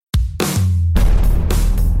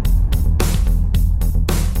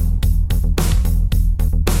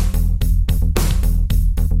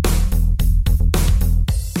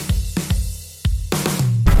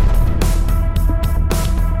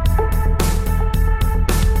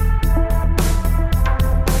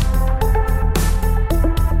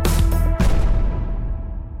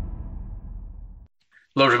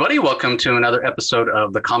Hello, everybody. Welcome to another episode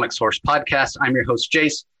of the Comic Source Podcast. I'm your host,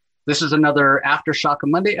 Jace. This is another AfterShock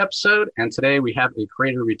Monday episode, and today we have a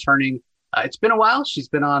creator returning. It's been a while. She's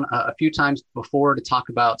been on a few times before to talk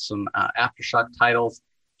about some AfterShock titles.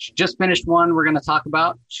 She just finished one we're going to talk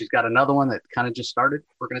about. She's got another one that kind of just started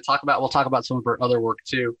we're going to talk about. We'll talk about some of her other work,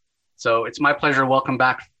 too. So it's my pleasure to welcome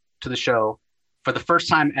back to the show for the first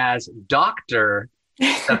time as Dr.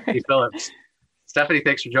 Stephanie Phillips. Stephanie,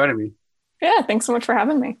 thanks for joining me. Yeah, thanks so much for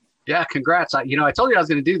having me. Yeah, congrats. I told you I was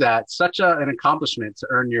going to do that. Such an accomplishment to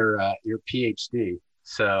earn your PhD.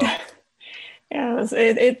 So, yeah,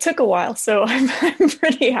 it took a while. So I'm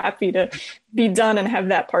pretty happy to be done and have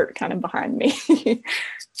that part kind of behind me.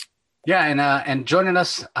 Yeah, and joining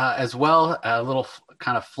us as well, a little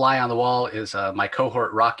kind of fly on the wall is my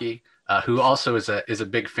cohort Rocky, who also is a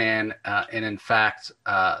big fan. And in fact,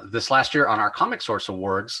 this last year on our Comic Source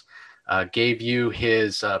Awards, gave you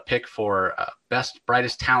his pick for best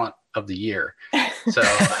brightest talent of the year. So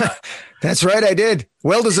that's right, I did.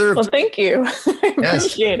 Well deserved. Well, thank you. I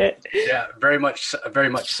appreciate it. Yeah, very much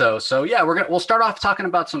so. So yeah, we'll start off talking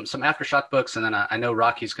about some AfterShock books, and then I know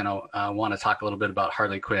Rocky's going to want to talk a little bit about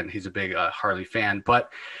Harley Quinn. He's a big Harley fan.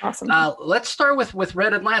 But awesome. Let's start with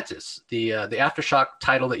Red Atlantis, the AfterShock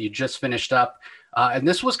title that you just finished up, and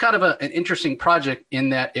this was kind of an interesting project in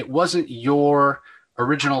that it wasn't your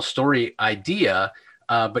original story idea,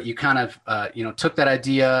 but you kind of took that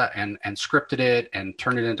idea and scripted it and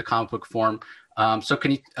turned it into comic book form. So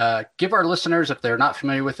can you give our listeners, if they're not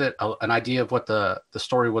familiar with it, an idea of what the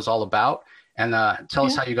story was all about, and tell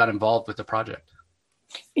us how you got involved with the project?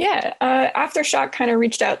 Yeah, AfterShock kind of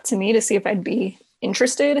reached out to me to see if I'd be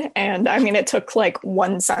interested. And I mean, it took like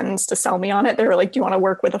one sentence to sell me on it. They were like, do you want to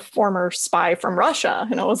work with a former spy from Russia?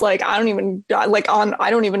 And I was like, I don't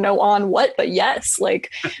even know on what, but yes.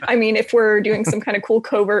 Like, I mean, if we're doing some kind of cool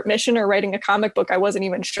covert mission or writing a comic book, I wasn't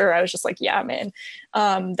even sure. I was just like, yeah, man,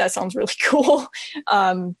 that sounds really cool.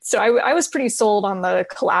 So I was pretty sold on the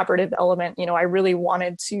collaborative element. I really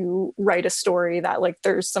wanted to write a story that like,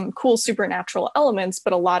 there's some cool supernatural elements,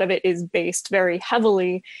 but a lot of it is based very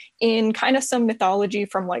heavily in kind of some mythology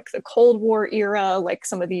from like the Cold War era, like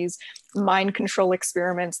some of these mind control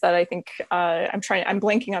experiments that I think I'm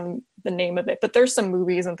blanking on the name of it, but there's some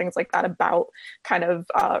movies and things like that about kind of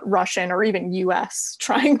Russian or even US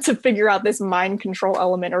trying to figure out this mind control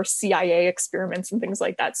element, or CIA experiments and things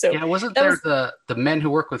like that. So yeah, wasn't there the men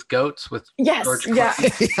who work with goats with yes, George yeah.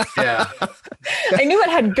 Yeah. I knew it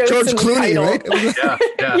had goats George in the Clooney, title.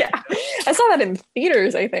 Right? Yeah. I saw that in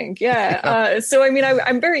theaters, I think. Yeah. So, I mean,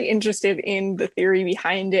 I'm very interested in the theory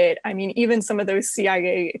behind it. I mean, even some of those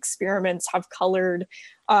CIA experiments have colored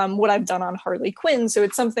what I've done on Harley Quinn. So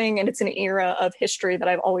it's something, and it's an era of history that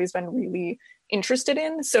I've always been really interested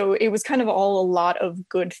in. So it was kind of all a lot of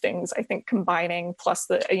good things, I think, combining, plus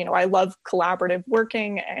I love collaborative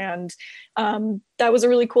working. And that was a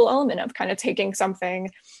really cool element of kind of taking something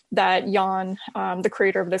that Jan, the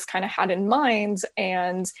creator of this, kind of had in mind.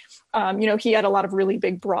 And, he had a lot of really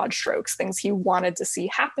big broad strokes, things he wanted to see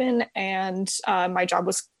happen. And my job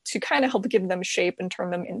was to kind of help give them shape and turn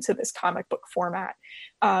them into this comic book format.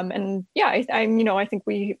 And yeah, I think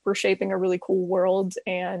we're shaping a really cool world.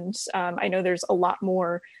 And I know there's a lot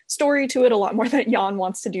more story to it, a lot more that Jan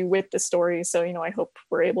wants to do with the story. So, I hope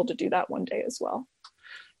we're able to do that one day as well.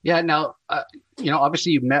 Yeah. Now,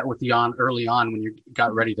 obviously you met with Jan early on when you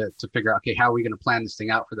got ready to figure out, okay, how are we going to plan this thing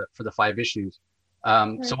out for the 5 issues?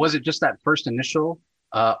 Right. So was it just that first initial,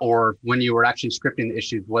 or when you were actually scripting the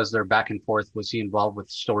issues, was there back and forth? Was he involved with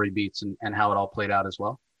story beats and how it all played out as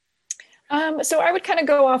well? So I would kind of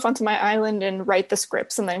go off onto my island and write the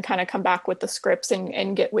scripts, and then kind of come back with the scripts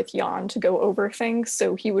and get with Jan to go over things.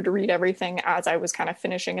 So he would read everything as I was kind of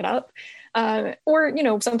finishing it up. Or,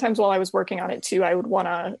 sometimes while I was working on it too, I would want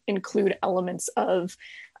to include elements of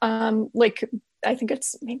I think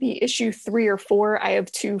it's maybe issue 3 or 4. I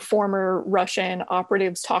have 2 former Russian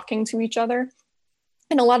operatives talking to each other.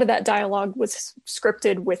 And a lot of that dialogue was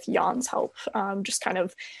scripted with Jan's help, just kind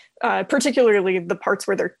of particularly the parts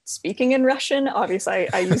where they're speaking in Russian.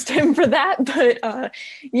 Obviously, I used him for that, but,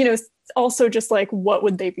 also just like, what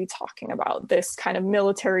would they be talking about? This kind of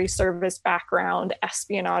military service background,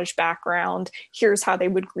 espionage background, here's how they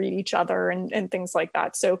would greet each other and things like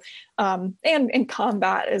that. So, and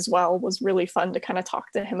combat as well was really fun to kind of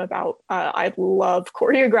talk to him about. I love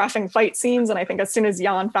choreographing fight scenes. And I think as soon as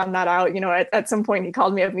Jan found that out, at some point he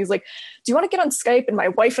called me up and he's like, do you want to get on Skype? And my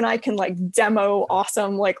wife and I can like demo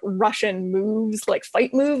awesome, like Russian moves, like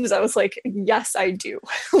fight moves. I was like, yes, I do.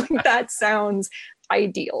 Like, that sounds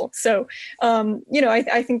ideal. So,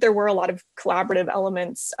 I think there were a lot of collaborative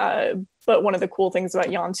elements, But one of the cool things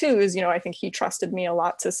about Jan too is, I think he trusted me a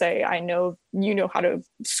lot to say, I know you know how to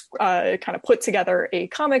kind of put together a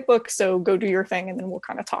comic book, so go do your thing and then we'll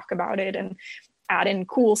kind of talk about it and add in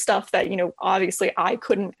cool stuff that, obviously I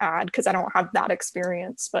couldn't add because I don't have that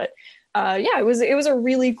experience. But it was a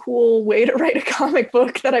really cool way to write a comic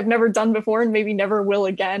book that I've never done before and maybe never will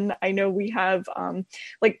again. I know we have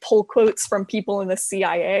like pull quotes from people in the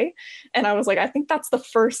CIA, and I was like, I think that's the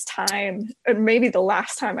first time, and maybe the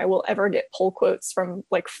last time, I will ever get pull quotes from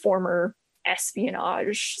like former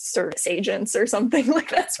espionage service agents or something. Like,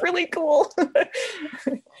 that's really cool.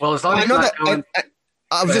 Well, as long as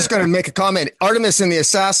I was just going to make a comment. Artemis and the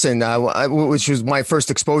Assassin, which was my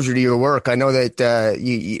first exposure to your work. I know that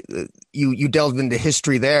you delved into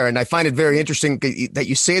history there, and I find it very interesting that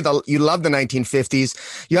you say that you love the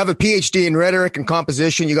 1950s. You have a PhD in rhetoric and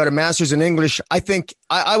composition. You got a master's in English.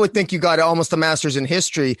 I would think you got almost a master's in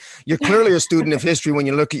history. You're clearly a student of history when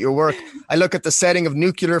you look at your work. I look at the setting of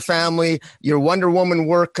Nuclear Family. Your Wonder Woman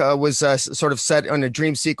work was sort of set on a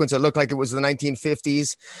dream sequence. It looked like it was the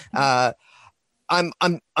 1950s. I'm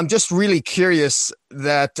just really curious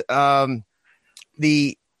that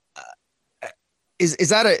is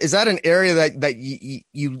that an area that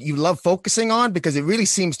you love focusing on, because it really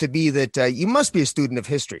seems to be that you must be a student of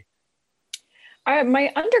history.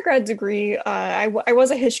 My undergrad degree, I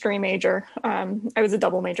was a history major. I was a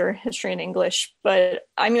double major, history and English. But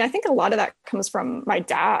I mean, I think a lot of that comes from my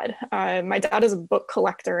dad. My dad is a book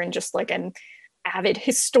collector and just like an avid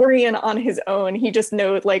historian on his own. He just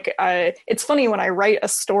knows, like, it's funny, when I write a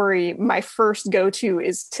story, my first go-to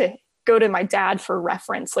is to go to my dad for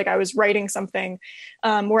reference. Like, I was writing something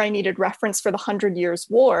where I needed reference for the 100 Years'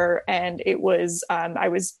 War, and it was I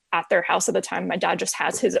was at their house at the time. My dad just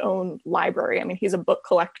has his own library. I mean, he's a book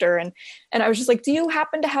collector, and I was just like, do you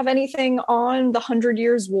happen to have anything on the 100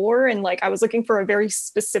 Years' War? And like, I was looking for a very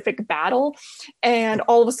specific battle, and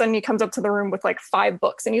all of a sudden he comes up to the room with like 5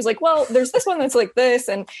 books, and he's like, well, there's this one that's like this,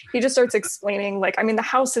 and he just starts explaining, like, I mean, the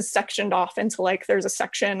house is sectioned off into, like, there's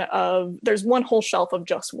one whole shelf of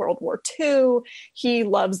just World War II. He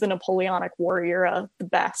loves the Napoleonic War era the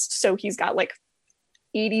best, so he's got like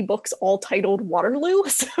 80 books all titled Waterloo.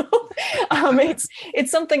 So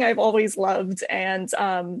it's something I've always loved, and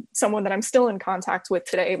someone that I'm still in contact with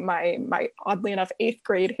today, my oddly enough 8th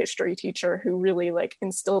grade history teacher, who really like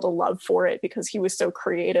instilled a love for it because he was so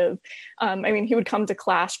creative. I mean, he would come to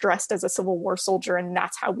class dressed as a Civil War soldier, and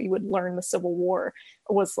that's how we would learn the Civil War,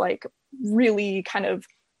 was like really kind of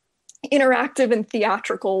interactive and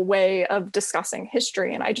theatrical way of discussing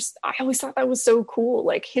history. And I always thought that was so cool.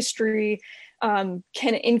 Like, history can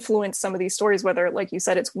influence some of these stories, whether, like you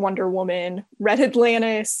said, it's Wonder Woman, Red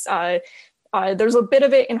Atlantis. There's a bit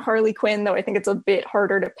of it in Harley Quinn, though I think it's a bit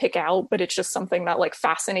harder to pick out, but it's just something that like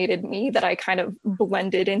fascinated me, that I kind of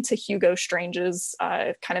blended into Hugo Strange's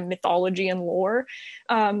kind of mythology and lore.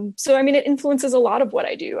 So, I mean, it influences a lot of what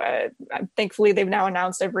I do. Thankfully, they've now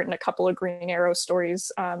announced I've written a couple of Green Arrow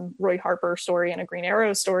stories, Roy Harper story and a Green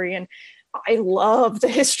Arrow story. And I love the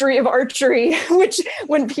history of archery, which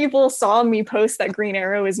when people saw me post that Green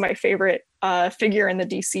Arrow is my favorite figure in the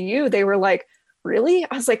DCU, they were like, really?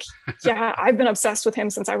 I was like, yeah, I've been obsessed with him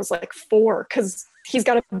since I was like 4, because he's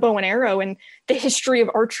got a bow and arrow, and the history of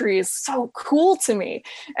archery is so cool to me.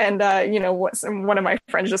 And one of my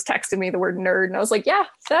friends just texted me the word nerd, and I was like, yeah,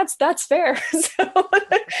 that's fair. So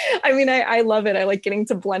I mean, I love it. I like getting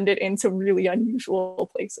to blend it into really unusual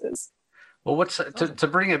places. Well, what's to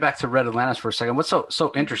bring it back to Red Atlantis for a second, what's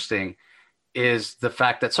so interesting is the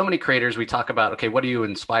fact that so many creators, we talk about, okay, what are you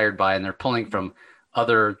inspired by? And they're pulling from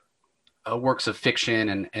other works of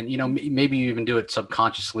fiction, and maybe you even do it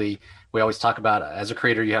subconsciously. We always talk about, as a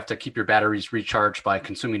creator, you have to keep your batteries recharged by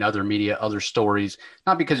consuming other media, other stories,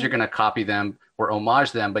 not because you're going to copy them or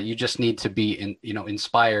homage them, but you just need to be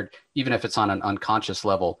inspired, even if it's on an unconscious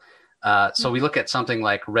level. So we look at something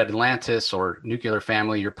like Red Atlantis or Nuclear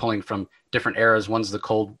Family. You're pulling from different eras. One's the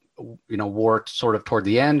Cold War sort of toward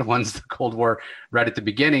the end. One's the Cold War right at the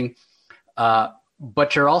beginning.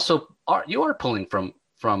 But you are pulling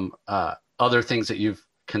from other things that you've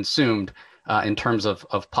consumed in terms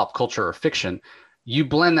of pop culture or fiction. You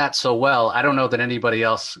blend that so well. I don't know that anybody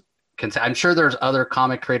else can say. I'm sure there's other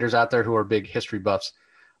comic creators out there who are big history buffs.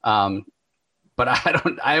 But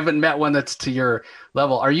I haven't met one that's to your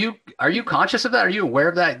level. Are you conscious of that? Are you aware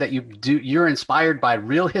of that you're inspired by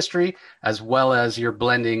real history as well as you're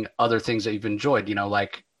blending other things that you've enjoyed,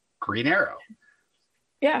 like Green Arrow?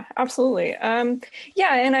 Yeah, absolutely. And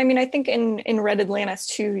I mean, I think in Red Atlantis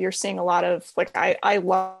too, you're seeing a lot of, like, I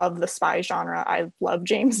love the spy genre. I love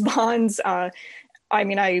James Bond's. I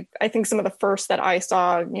mean, I think some of the first that I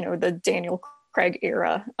saw, the Daniel Craig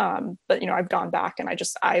era. But, I've gone back and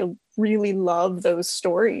I really love those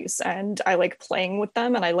stories, and I like playing with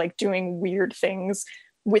them, and I like doing weird things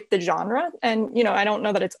with the genre. And, I don't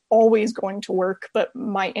know that it's always going to work, but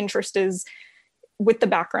my interest is with the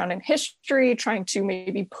background in history, trying to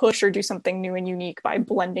maybe push or do something new and unique by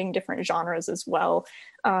blending different genres as well.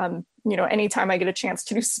 Anytime I get a chance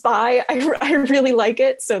to do spy, I really like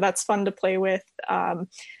it. So that's fun to play with.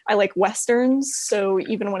 I like Westerns. So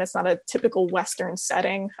even when it's not a typical Western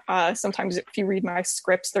setting, sometimes if you read my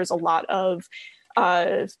scripts, there's a lot of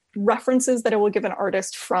references that I will give an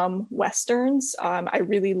artist from Westerns. I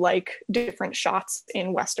really like different shots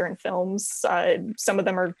in Western films. Some of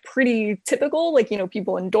them are pretty typical, like,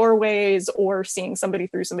 people in doorways or seeing somebody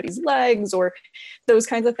through somebody's legs or those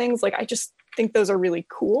kinds of things. Like, I just think those are really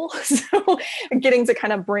cool. So getting to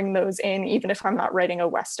kind of bring those in, even if I'm not writing a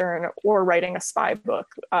Western or writing a spy book,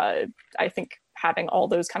 I think having all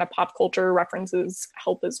those kind of pop culture references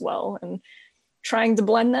help as well. And trying to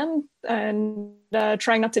blend them and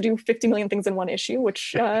trying not to do 50 million things in one issue,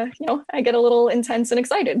 which, I get a little intense and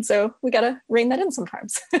excited. So we got to rein that in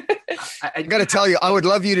sometimes. I got to tell you, I would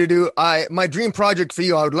love you to do my dream project for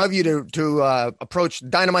you. I would love you to approach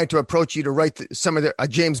Dynamite, to approach you to write some of a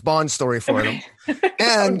James Bond story for them.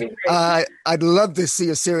 And I'd love to see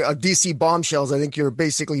a series of DC Bombshells. I think you're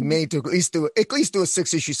basically made to at least do a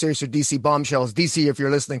 6-issue series for DC Bombshells. DC, if you're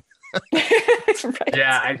listening. Right.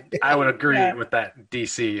 Yeah, I would agree with that,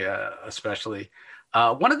 DC especially.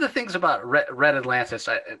 One of the things about Red Atlantis,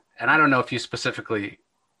 and I don't know if you specifically,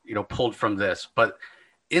 pulled from this, but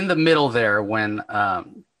in the middle there when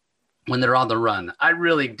they're on the run, I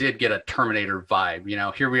really did get a Terminator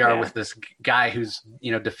vibe. Here we are with this guy who's,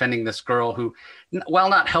 defending this girl who, while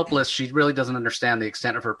not helpless, she really doesn't understand the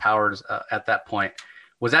extent of her powers at that point.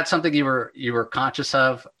 Was that something you were conscious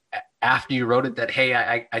of after you wrote it, that, hey,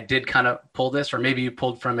 I did kind of pull this, or maybe you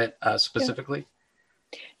pulled from it specifically?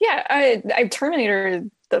 Yeah, I Terminator,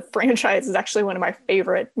 the franchise, is actually one of my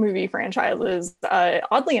favorite movie franchises.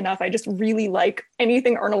 Oddly enough, I just really like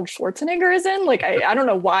anything Arnold Schwarzenegger is in. Like, I don't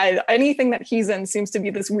know why, anything that he's in seems to be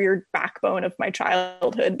this weird backbone of my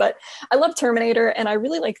childhood. But I love Terminator, and I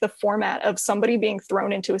really like the format of somebody being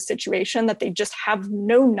thrown into a situation that they just have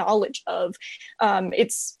no knowledge of.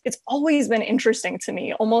 It's always been interesting to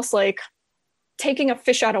me, almost like taking a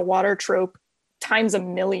fish out of water trope times a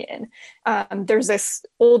million. There's this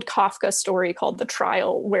old Kafka story called The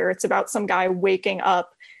Trial, where it's about some guy waking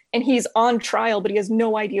up and he's on trial, but he has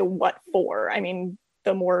no idea what for. I mean,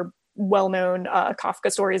 the more well-known Kafka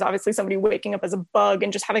story is obviously somebody waking up as a bug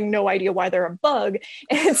and just having no idea why they're a bug.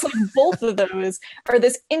 And it's like both of those are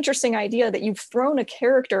this interesting idea that you've thrown a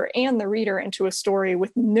character and the reader into a story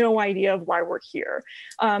with no idea of why we're here.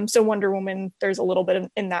 So Wonder Woman, there's a little bit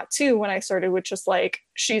in that too, when I started with just like,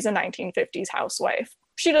 she's a 1950s housewife.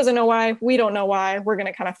 She doesn't know why. We don't know why. We're going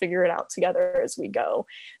to kind of figure it out together as we go.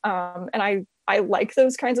 And I like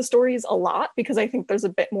those kinds of stories a lot, because I think there's a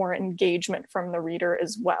bit more engagement from the reader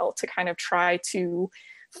as well, to kind of try to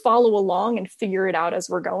follow along and figure it out as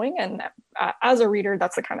we're going. And as a reader,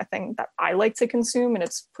 that's the kind of thing that I like to consume, and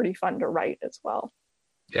it's pretty fun to write as well.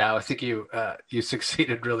 Yeah, I think you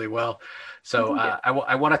succeeded really well. So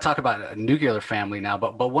I want to talk about a Nuclear Family now,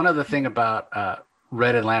 but one other thing about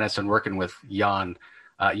Red Atlantis and working with Jan,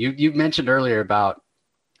 you mentioned earlier about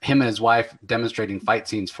him and his wife demonstrating fight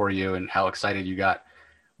scenes for you and how excited you got.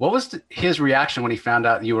 What was his reaction when he found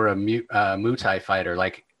out you were a Muay Thai fighter?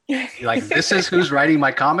 Like this is who's writing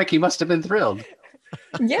my comic? He must have been thrilled.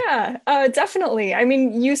 Yeah, definitely. I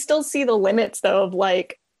mean, you still see the limits though of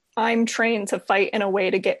like, I'm trained to fight in a way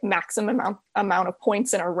to get maximum amount of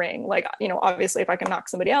points in a ring. Like, obviously if I can knock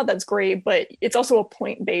somebody out, that's great, but it's also a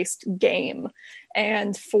point-based game.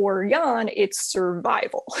 And for Jan, it's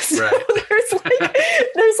survival. So right.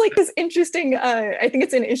 there's like this interesting, I think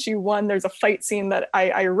it's in issue 1, there's a fight scene that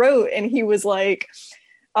I wrote, and he was like,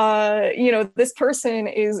 this person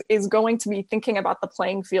is going to be thinking about the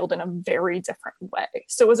playing field in a very different way.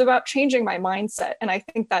 So it was about changing my mindset. And I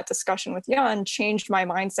think that discussion with Jan changed my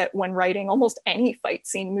mindset when writing almost any fight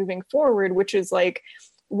scene moving forward, which is like,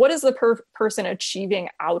 what is the person achieving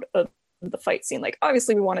out of the fight scene? Like,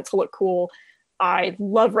 obviously we want it to look cool. I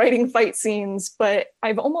love writing fight scenes, but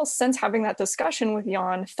I've almost, since having that discussion with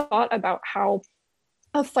Jan, thought about how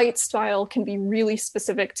a fight style can be really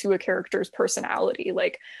specific to a character's personality.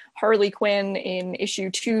 Like Harley Quinn in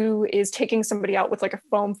issue 2 is taking somebody out with like a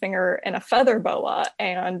foam finger and a feather boa,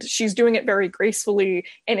 and she's doing it very gracefully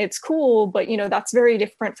and it's cool, but you know, that's very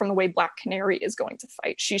different from the way Black Canary is going to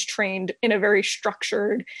fight. She's trained in a very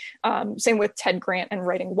structured, same with Ted Grant and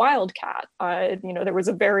writing Wildcat. You know, there was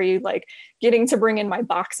a very like getting to bring in my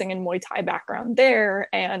boxing and Muay Thai background there,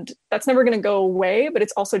 and that's never going to go away, but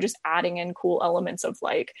it's also just adding in cool elements of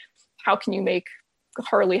like, how can you make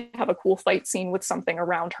Harley have a cool fight scene with something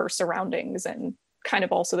around her surroundings? And kind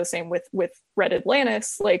of also the same with Red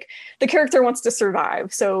Atlantis, like the character wants to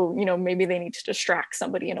survive, so you know, maybe they need to distract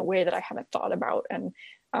somebody in a way that I haven't thought about. And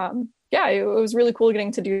yeah, it was really cool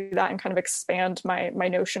getting to do that and kind of expand my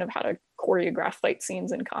notion of how to choreograph fight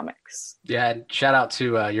scenes in comics. Yeah, and shout out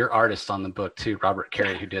to your artist on the book too, Robert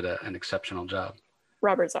Carey, who did an exceptional job.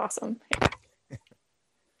 Robert's awesome. Yeah.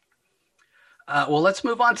 Well, let's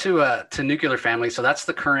move on to Nuclear Family. So that's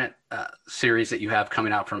the current series that you have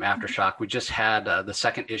coming out from AfterShock. We just had the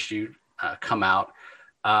second issue come out.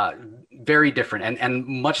 Very different. And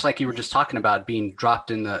much like you were just talking about being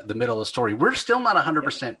dropped in the middle of the story, we're still not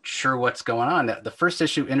 100% sure what's going on. The first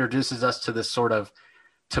issue introduces us to this sort of,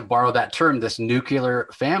 to borrow that term, this nuclear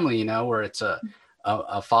family, you know, where it's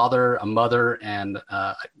a father, a mother, and,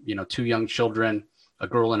 you know, 2 young children, a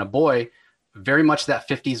girl and a boy. Very much that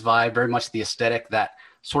 50s vibe, very much the aesthetic, that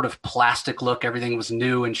sort of plastic look. Everything was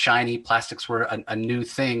new and shiny. Plastics were a new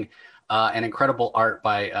thing. And incredible art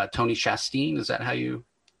by Tony Shasteen. Is that how you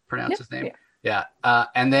pronounce his name? Yeah.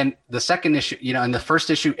 And then the second issue, you know, and the first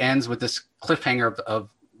issue ends with this cliffhanger of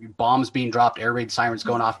bombs being dropped, air raid sirens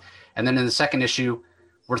going off. And then in the second issue,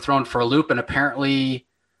 we're thrown for a loop, and apparently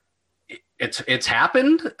it's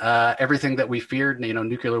happened. Everything that we feared, you know,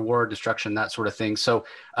 nuclear war, destruction, that sort of thing. So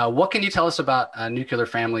what can you tell us about Nuclear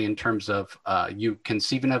Family in terms of you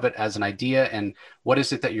conceiving of it as an idea, and what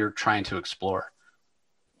is it that you're trying to explore?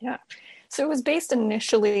 Yeah. So it was based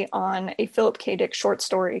initially on a Philip K. Dick short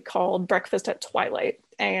story called Breakfast at Twilight.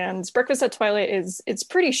 And Breakfast at Twilight it's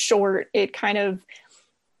pretty short. It kind of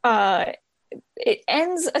it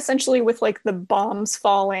ends essentially with like the bombs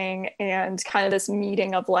falling and kind of this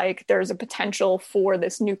meeting of like, there's a potential for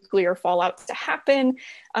this nuclear fallout to happen,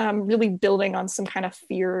 really building on some kind of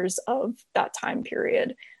fears of that time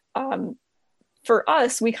period. For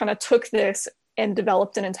us, we kind of took this and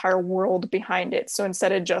developed an entire world behind it. So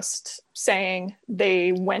instead of just saying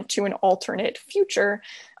they went to an alternate future,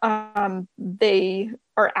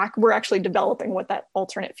 we're actually developing what that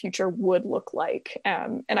alternate future would look like.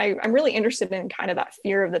 And I'm really interested in kind of that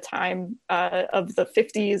fear of the time of the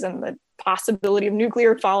 50s and the possibility of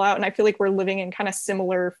nuclear fallout. And I feel like we're living in kind of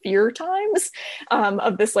similar fear times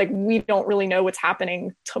of this, like, we don't really know what's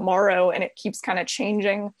happening tomorrow, and it keeps kind of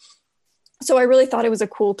changing. So I really thought it was a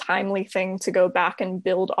cool, timely thing to go back and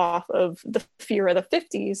build off of the fear of the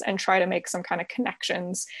 50s and try to make some kind of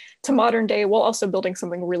connections to modern day, while also building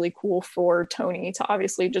something really cool for Tony to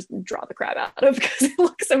obviously just draw the crap out of, because it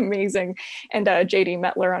looks amazing. And JD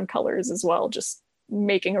Metler on colors as well, just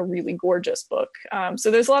making a really gorgeous book. So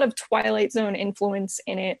there's a lot of Twilight Zone influence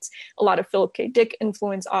in it, a lot of Philip K. Dick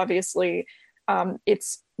influence, obviously.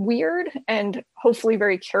 It's weird and hopefully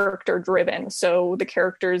very character driven. So the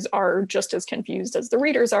characters are just as confused as the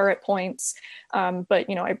readers are at points. But,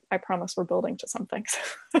 you know, I promise we're building to something.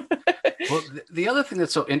 Well, the other thing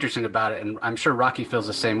that's so interesting about it, and I'm sure Rocky feels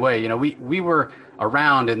the same way, you know, we were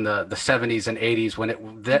around in the 70s and 80s when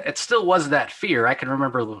it still was that fear. I can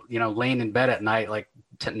remember, you know, laying in bed at night, like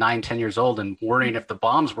 9-10 years old, and worrying if the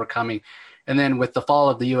bombs were coming. And then with the fall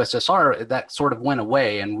of the USSR, that sort of went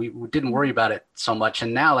away, and we didn't worry about it so much.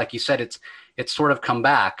 And now, like you said, it's sort of come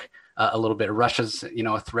back a little bit. Russia's, you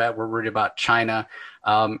know, a threat. We're worried about China.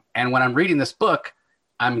 And when I'm reading this book,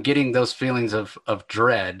 I'm getting those feelings of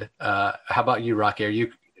dread. How about you,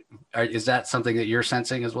 Rocky? Is that something that you're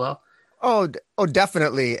sensing as well? Oh,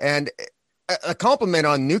 definitely. And a compliment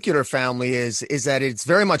on Nuclear Family is that it's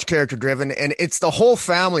very much character driven, and it's the whole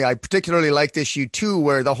family. I particularly liked issue 2,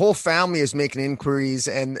 where the whole family is making inquiries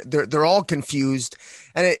and they're all confused,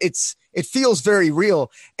 and it feels very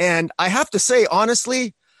real. And I have to say,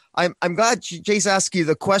 honestly, I'm glad Jace asked you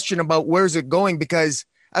the question about where's it going, because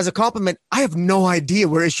as a compliment, I have no idea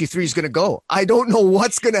where issue 3 is going to go. I don't know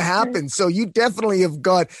what's going to happen. So you definitely have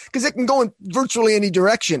got, because it can go in virtually any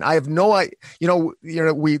direction. I have no idea.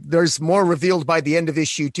 There's more revealed by the end of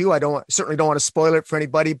issue 2. Certainly don't want to spoil it for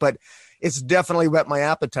anybody, but it's definitely whet my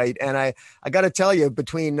appetite. And I got to tell you,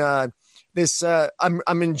 between this, I'm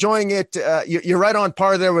enjoying it. You're right on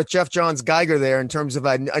par there with Jeff Johns Geiger there in terms of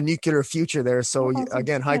a nuclear future there. So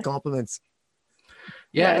again, high compliments.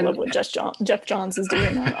 Yeah, I love what Jeff Johns is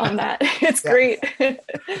doing on that. It's great.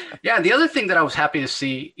 Yeah, the other thing that I was happy to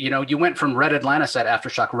see, you went from Red Atlantis at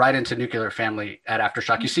AfterShock right into Nuclear Family at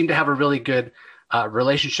AfterShock. You seem to have a really good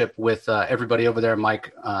relationship with everybody over there,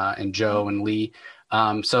 Mike and Joe and Lee.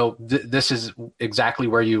 So this is exactly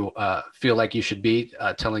where you feel like you should be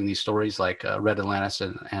telling these stories like Red Atlantis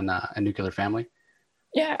and Nuclear Family.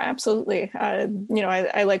 Yeah, absolutely.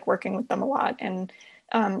 I like working with them a lot. And,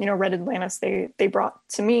 Red Atlantis, they brought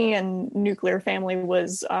to me, and Nuclear Family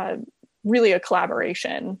was really a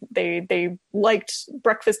collaboration. They liked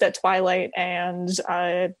Breakfast at Twilight and,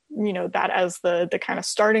 that as the kind of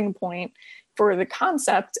starting point for the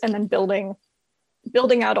concept, and then building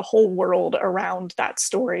out a whole world around that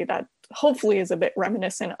story that hopefully is a bit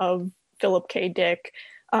reminiscent of Philip K. Dick,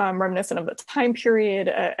 reminiscent of the time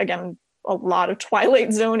period. Again, a lot of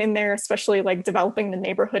Twilight Zone in there, especially like developing the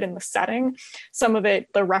neighborhood and the setting. Some of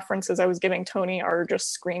it, the references I was giving Tony, are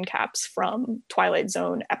just screen caps from Twilight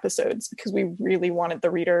Zone episodes, because we really wanted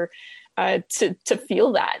the reader to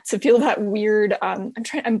feel that weird. I'm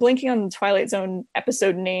blanking on the Twilight Zone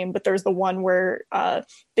episode name, but there's the one where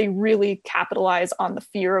they really capitalize on the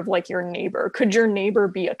fear of like your neighbor. Could your neighbor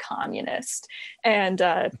be a communist? And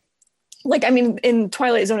in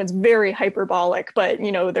Twilight Zone, it's very hyperbolic, but,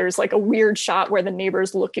 there's like a weird shot where the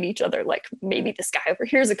neighbors look at each other like, maybe this guy over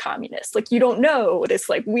here is a communist. Like, you don't know, this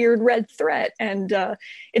like weird red threat. And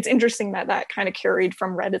it's interesting that kind of carried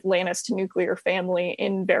from Red Atlantis to Nuclear Family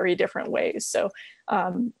in very different ways. So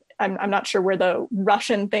I'm not sure where the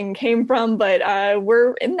Russian thing came from, but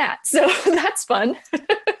we're in that. So that's fun.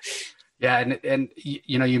 Yeah, and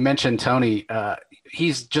you mentioned Tony.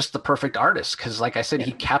 He's just the perfect artist, because, like I said,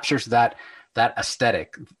 he captures that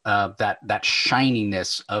aesthetic, that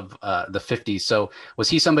shininess of the 50s. So was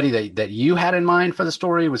he somebody that you had in mind for the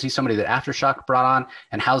story? Was he somebody that AfterShock brought on?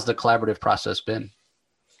 And how's the collaborative process been?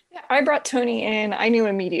 Yeah, I brought Tony in. I knew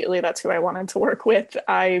immediately that's who I wanted to work with.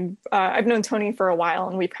 I've known Tony for a while,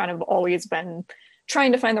 and we've kind of always been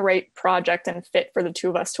trying to find the right project and fit for the two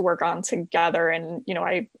of us to work on together. And,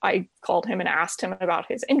 I called him and asked him about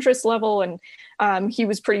his interest level, and he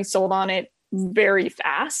was pretty sold on it very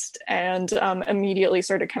fast, and immediately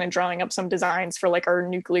started kind of drawing up some designs for like our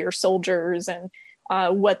nuclear soldiers and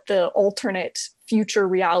what the alternate future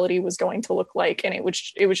reality was going to look like. And it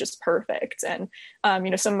was just perfect. And,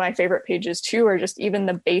 some of my favorite pages too are just even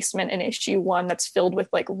the basement in issue 1 that's filled with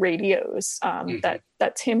like radios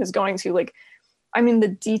that Tim is going to. Like,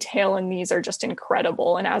 the detail in these are just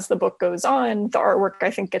incredible. And as the book goes on, the artwork,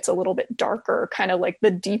 I think, gets a little bit darker, kind of like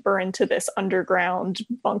the deeper into this underground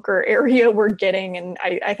bunker area we're getting. And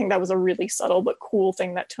I think that was a really subtle but cool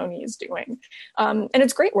thing that Tony is doing. And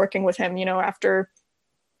it's great working with him. After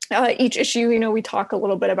each issue, we talk a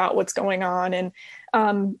little bit about what's going on.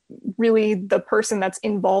 And really the person that's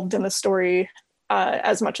involved in the story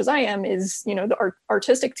as much as I am is, the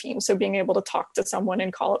artistic team. So being able to talk to someone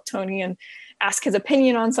and call up Tony and ask his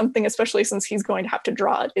opinion on something, especially since he's going to have to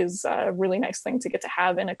draw it, is a really nice thing to get to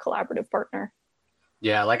have in a collaborative partner.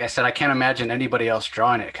 Yeah, like I said, I can't imagine anybody else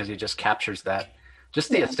drawing it, because he just captures that,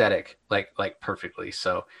 just the aesthetic, like perfectly.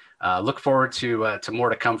 So look forward to more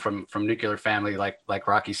to come from Nuclear Family. Like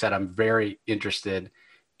Rocky said, I'm very interested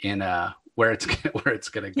in where it's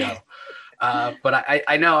gonna go. But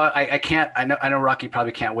I know I can't. I know Rocky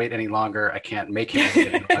probably can't wait any longer. I can't make him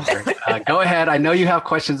wait any longer. Go ahead. I know you have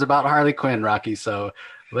questions about Harley Quinn, Rocky. So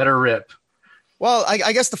let her rip. Well,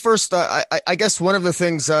 I guess the first. I guess one of the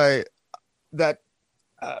things that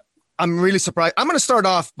I'm really surprised. I'm going to start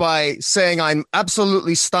off by saying I'm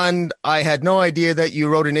absolutely stunned. I had no idea that you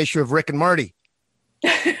wrote an issue of Rick and Marty.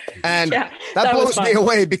 And that blows me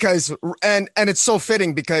away, because and it's so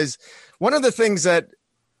fitting, because one of the things that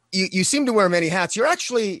you seem to wear many hats. You're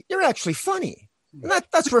actually funny. And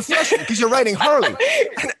that's refreshing, because you're writing Harley.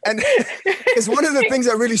 And it's one of the things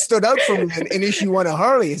that really stood out for me in issue 1 of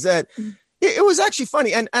Harley, is that it was actually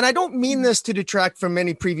funny. And I don't mean this to detract from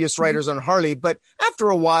many previous writers on Harley, but after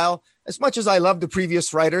a while, as much as I love the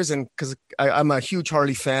previous writers, and because I'm a huge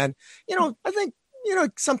Harley fan, I think,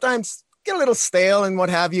 sometimes get a little stale and what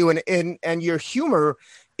have you. And your humor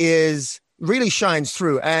really shines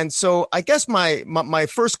through. And so I guess my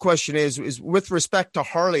first question is with respect to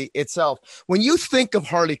Harley itself. When you think of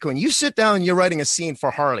Harley Quinn, you sit down and you're writing a scene for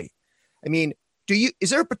Harley. Is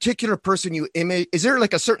there a particular person you image? Is there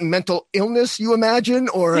like a certain mental illness you imagine,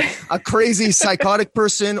 or a crazy psychotic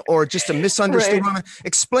person, or just a misunderstood woman?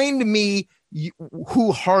 Explain to me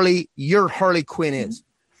who your Harley Quinn is.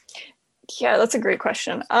 Yeah, that's a great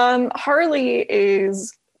question. Harley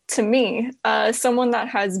is to me, someone that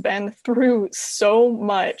has been through so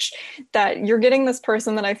much, that you're getting this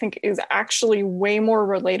person that I think is actually way more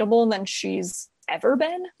relatable than she's ever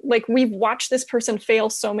been. Like, we've watched this person fail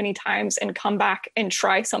so many times and come back and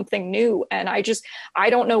try something new. And I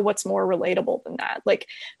don't know what's more relatable than that. Like,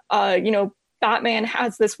 Batman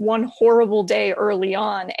has this one horrible day early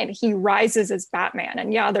on and he rises as Batman.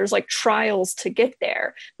 And yeah, there's like trials to get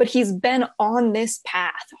there, but he's been on this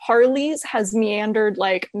path. Harley's has meandered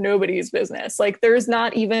like nobody's business. Like, there's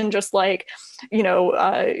not even just like,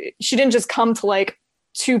 she didn't just come to like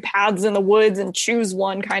two paths in the woods and choose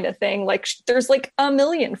one kind of thing. Like, there's like a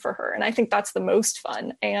million for her. And I think that's the most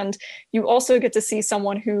fun. And you also get to see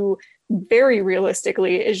someone who very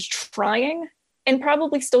realistically is trying and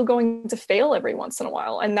probably still going to fail every once in a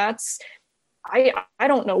while. And that's, I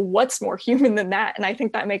don't know what's more human than that. And I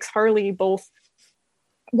think that makes Harley both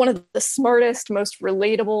one of the smartest, most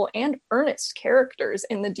relatable, and earnest characters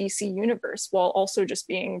in the DC universe, while also just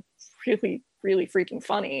being really, really freaking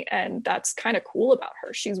funny. And that's kind of cool about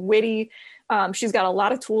her. She's witty. She's got a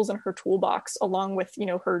lot of tools in her toolbox, along with,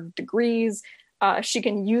 her degrees. She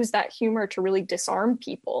can use that humor to really disarm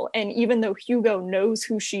people. And even though Hugo knows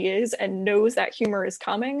who she is and knows that humor is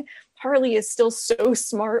coming, Harley is still so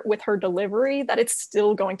smart with her delivery that it's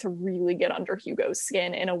still going to really get under Hugo's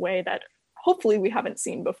skin in a way that hopefully we haven't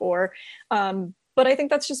seen before. But I think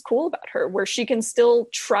that's just cool about her, where she can still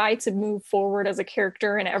try to move forward as a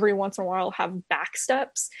character and every once in a while have back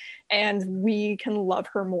steps. And we can love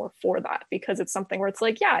her more for that, because it's something where it's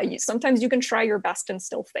like, yeah, sometimes you can try your best and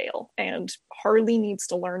still fail. And Harley needs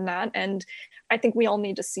to learn that. And I think we all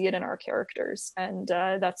need to see it in our characters. And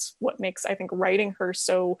that's what makes, I think, writing her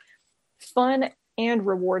so fun and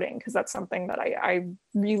rewarding, because that's something that I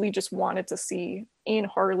really just wanted to see in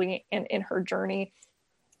Harley and in her journey.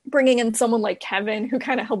 Bringing in someone like Kevin, who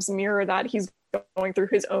kind of helps mirror that. He's going through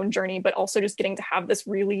his own journey, but also just getting to have this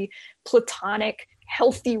really platonic,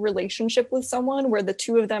 healthy relationship with someone where the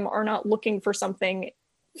two of them are not looking for something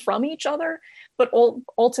from each other, but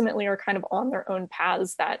ultimately are kind of on their own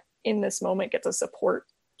paths that in this moment get to support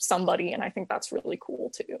somebody. And I think that's really cool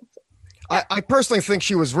too. I personally think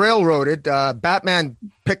she was railroaded. Batman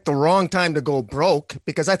picked the wrong time to go broke,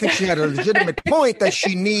 because I think she had a legitimate point that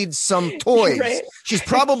she needs some toys. Right. She's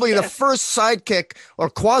probably the first sidekick or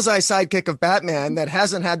quasi sidekick of Batman that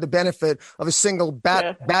hasn't had the benefit of a single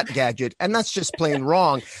bat gadget. And that's just plain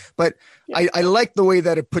wrong. But I like the way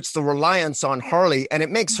that it puts the reliance on Harley, and it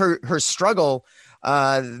makes her struggle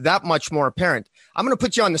that much more apparent. I'm going to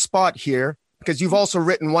put you on the spot here, because you've also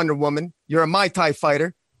written Wonder Woman. You're a Mai Tai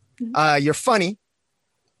fighter. You're funny,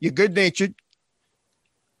 you're good-natured.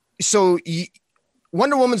 So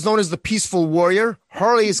Wonder Woman's known as the peaceful warrior.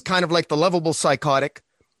 Harley is kind of like the lovable psychotic.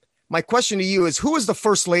 My question to you is, who is the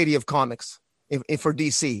first lady of comics for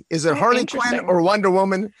DC? Is it Harley Quinn or Wonder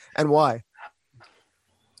Woman, and why?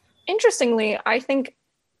 Interestingly, I think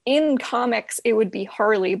in comics it would be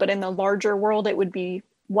Harley, but in the larger world it would be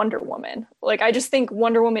Wonder Woman. Like, I just think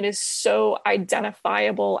Wonder Woman is so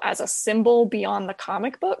identifiable as a symbol beyond the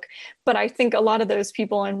comic book. But I think a lot of those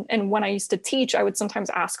people, and when I used to teach, I would sometimes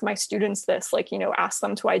ask my students this, like, ask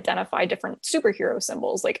them to identify different superhero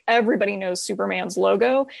symbols. Like, everybody knows Superman's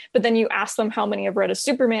logo, but then you ask them how many have read a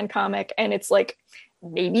Superman comic, and it's like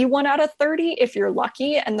maybe 1 out of 30 if you're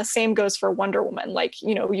lucky. And the same goes for Wonder Woman. Like,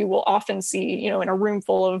 you will often see, in a room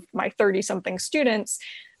full of my 30-something students,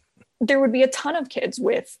 there would be a ton of kids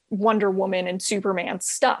with Wonder Woman and Superman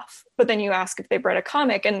stuff. But then you ask if they've read a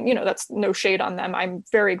comic, and, that's no shade on them. I'm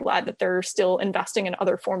very glad that they're still investing in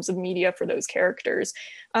other forms of media for those characters.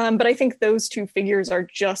 But I think those two figures are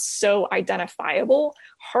just so identifiable.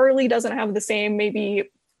 Harley doesn't have the same maybe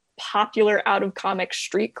popular out of comic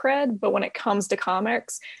street cred, but when it comes to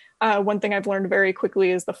comics, one thing I've learned very quickly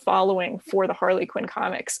is the following for the Harley Quinn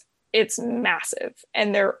comics. It's massive,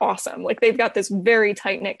 and they're awesome. Like, they've got this very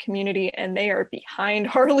tight-knit community, and they are behind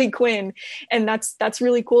Harley Quinn. And that's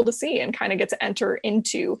really cool to see and kind of get to enter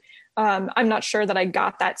into. I'm not sure that I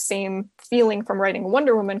got that same feeling from writing a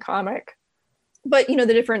Wonder Woman comic, but the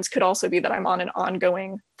difference could also be that I'm on an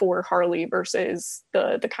ongoing for Harley versus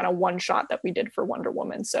the kind of one shot that we did for Wonder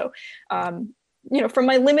Woman. So, from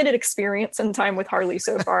my limited experience and time with Harley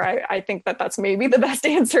so far, I think that that's maybe the best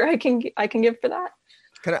answer I can give for that.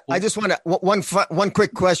 I just want to one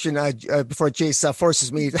quick question before Jace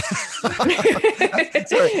forces me.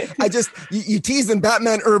 Sorry, you teased in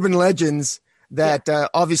Batman Urban Legends that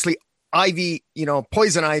obviously Ivy,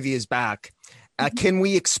 Poison Ivy is back. Can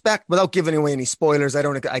we expect, without giving away any spoilers?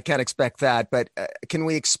 I can't expect that, but can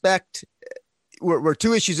we expect we're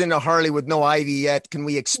 2 issues into Harley with no Ivy yet. Can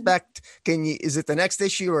we expect? Is it the next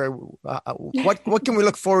issue, or what can we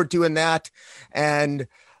look forward to in that? And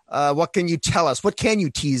what can you tell us? What can you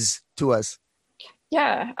tease to us?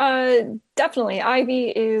 Yeah, definitely.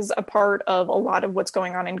 Ivy is a part of a lot of what's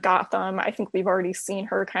going on in Gotham. I think we've already seen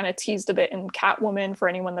her kind of teased a bit in Catwoman for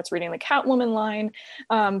anyone that's reading the Catwoman line.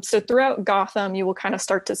 So throughout Gotham, you will kind of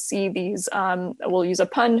start to see these, we'll use a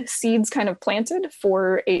pun, seeds kind of planted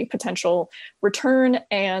for a potential return.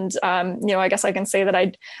 And, I guess I can say that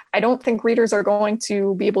I don't think readers are going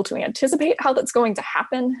to be able to anticipate how that's going to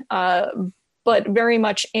happen. But very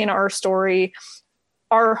much in our story,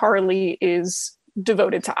 our Harley is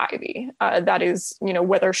devoted to Ivy. That is,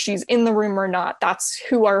 whether she's in the room or not, that's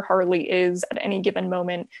who our Harley is at any given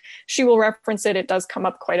moment. She will reference it. It does come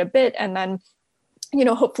up quite a bit. And then,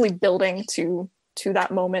 hopefully building to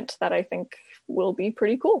that moment that I think will be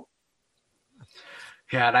pretty cool.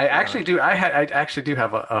 Yeah, and I actually do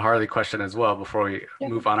have a Harley question as well before we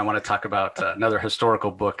move on. I want to talk about another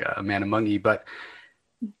historical book, A Man Among Ye, but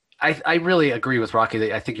I really agree with Rocky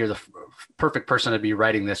that I think you're the perfect person to be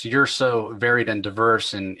writing this. You're so varied and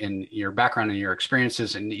diverse in your background and your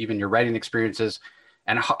experiences and even your writing experiences.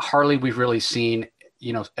 And Harley, we've really seen,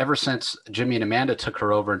 ever since Jimmy and Amanda took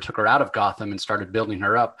her over and took her out of Gotham and started building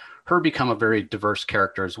her up, her become a very diverse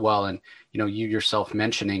character as well. And, you yourself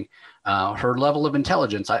mentioning her level of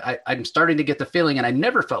intelligence. I'm starting to get the feeling, and I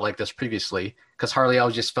never felt like this previously, because Harley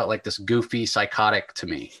always just felt like this goofy psychotic to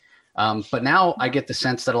me. But now I get the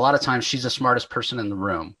sense that a lot of times she's the smartest person in the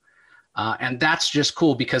room. And that's just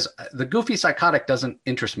cool, because the goofy psychotic doesn't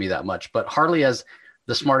interest me that much. But Harley as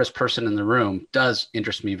the smartest person in the room does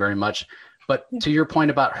interest me very much. But to your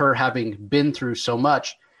point about her having been through so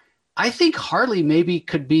much, I think Harley maybe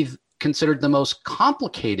could be considered the most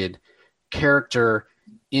complicated character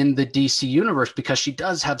in the DC universe, because she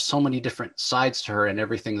does have so many different sides to her and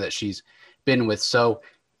everything that she's been with. So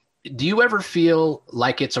do you ever feel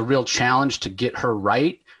like it's a real challenge to get her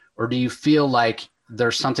right? Or do you feel like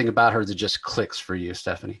there's something about her that just clicks for you,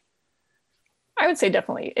 Stephanie? I would say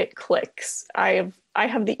definitely it clicks. I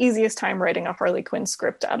have the easiest time writing a Harley Quinn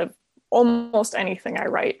script out of almost anything I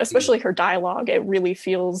write, especially her dialogue. It really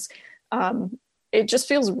feels, it just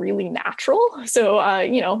feels really natural. So,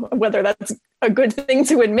 whether that's a good thing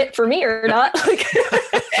to admit for me or not, like,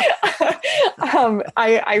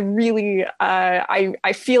 I really,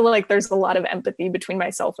 I feel like there's a lot of empathy between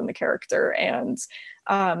myself and the character. And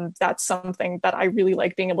that's something that I really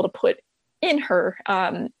like being able to put in her.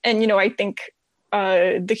 And, I think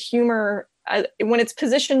the humor, when it's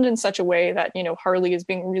positioned in such a way that, Harley is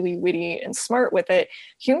being really witty and smart with it,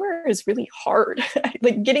 humor is really hard.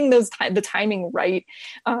 Like getting the timing right,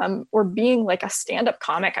 or being like a stand-up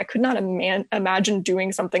comic. I could not imagine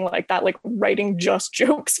doing something like that, like writing just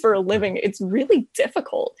jokes for a living. It's really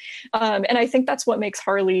difficult. And I think that's what makes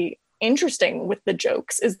Harley interesting with the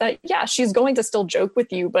jokes, is that, yeah, she's going to still joke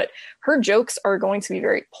with you, but her jokes are going to be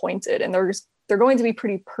very pointed, and they're going to be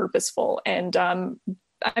pretty purposeful. And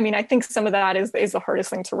I think some of that is the hardest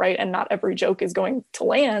thing to write, and not every joke is going to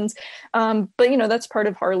land. But, that's part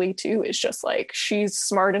of Harley too, is just like, she's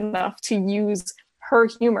smart enough to use her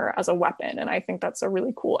humor as a weapon. And I think that's a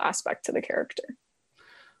really cool aspect to the character.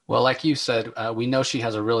 Well, like you said, we know she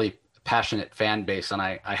has a really passionate fan base, and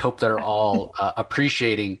I hope they're all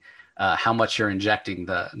appreciating how much you're injecting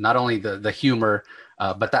not only the humor,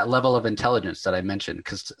 but that level of intelligence that I mentioned.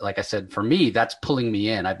 Because like I said, for me, that's pulling me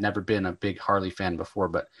in. I've never been a big Harley fan before,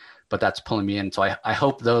 but that's pulling me in. So I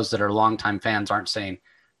hope those that are longtime fans aren't saying,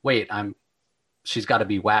 wait, she's got to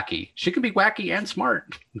be wacky. She can be wacky and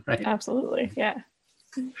smart, right? Absolutely. Yeah.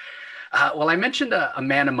 Well, I mentioned A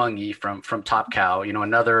Man Among Ye from Top Cow,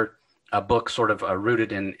 another book sort of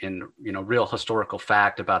rooted in real historical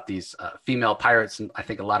fact about these female pirates. And I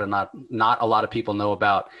think not a lot of people know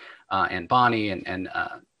about Anne Bonny and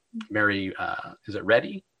Mary, is it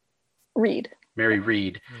Ready? Read. Mary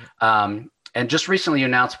Read. And just recently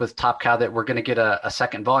announced with Top Cow that we're going to get a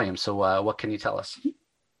second volume. So what can you tell us?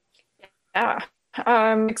 Yeah.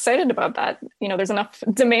 I'm excited about that. There's enough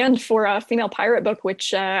demand for a female pirate book,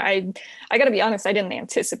 which I got to be honest, I didn't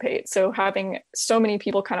anticipate. So having so many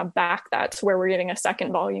people kind of back that to where we're getting a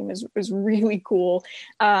second volume is really cool.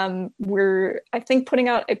 We're, I think, putting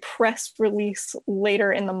out a press release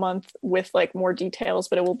later in the month with like more details,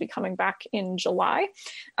 but it will be coming back in July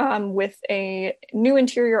with a new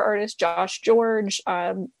interior artist, Josh George,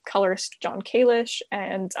 colorist John Kalish,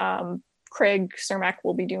 and Craig Cermak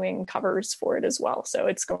will be doing covers for it as well. So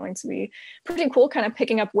it's going to be pretty cool, kind of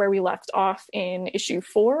picking up where we left off in issue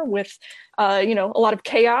 4 with, a lot of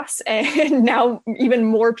chaos and now even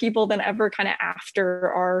more people than ever kind of after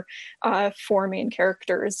our 4 main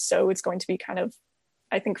characters. So it's going to be kind of,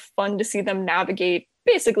 I think, fun to see them navigate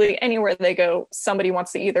basically anywhere they go. Somebody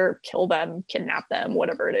wants to either kill them, kidnap them,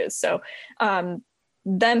 whatever it is. So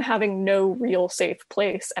them having no real safe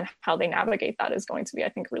place and how they navigate that is going to be, I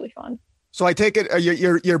think, really fun. So I take it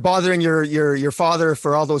you're bothering your father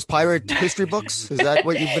for all those pirate history books. Is that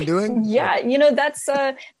what you've been doing? Yeah, that's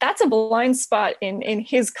a blind spot in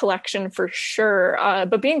his collection for sure.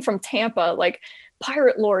 But being from Tampa, like,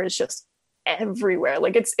 pirate lore is just everywhere.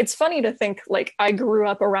 Like, it's funny to think, like, I grew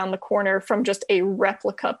up around the corner from just a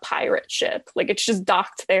replica pirate ship. Like, it's just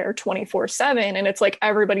docked there 24/7, and it's like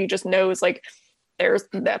everybody just knows, like,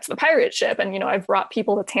 that's the pirate ship. And, I've brought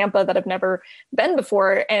people to Tampa that have never been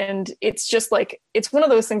before. And it's just like, it's one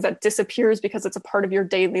of those things that disappears because it's a part of your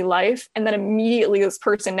daily life. And then immediately this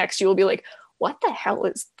person next to you will be like, what the hell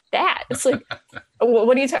is that? It's like,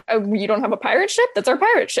 what do you don't have a pirate ship? That's our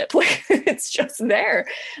pirate ship. Like, it's just there.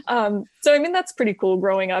 So, I mean, that's pretty cool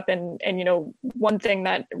growing up. And, one thing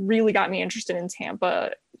that really got me interested in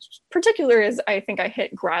Tampa particular is, I think I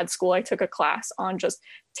hit grad school. I took a class on just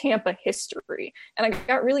Tampa history, and I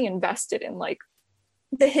got really invested in, like,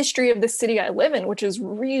 the history of the city I live in, which is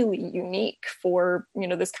really unique for,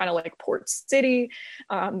 this kind of like port city.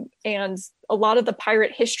 And a lot of the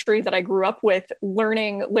pirate history that I grew up with,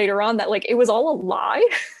 learning later on that, like, it was all a lie.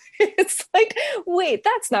 It's like, wait,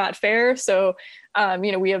 that's not fair. So,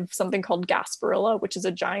 we have something called Gasparilla, which is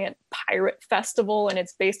a giant pirate festival, and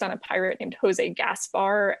it's based on a pirate named Jose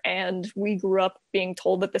Gaspar. And we grew up being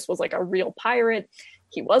told that this was like a real pirate.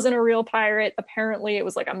 He wasn't a real pirate. Apparently, it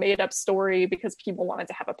was like a made up story because people wanted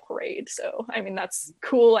to have a parade. So, I mean, that's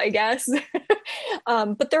cool, I guess.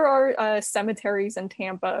 But there are cemeteries in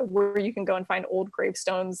Tampa where you can go and find old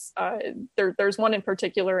gravestones. There's one in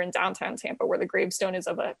particular in downtown Tampa where the gravestone is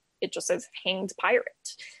it just says hanged pirate.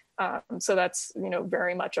 So that's,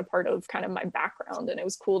 very much a part of kind of my background. And it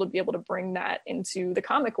was cool to be able to bring that into the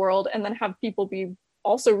comic world and then have people be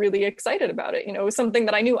also really excited about it. It was something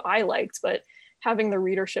that I knew I liked, but having the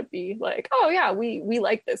readership be like, oh yeah, we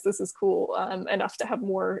like this is cool, enough to have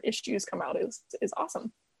more issues come out is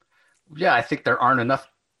awesome. Yeah, I think there aren't enough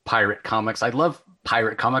pirate comics. I love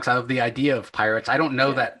pirate comics. I love the idea of pirates. I don't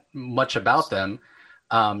know that much about them,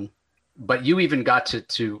 but you even got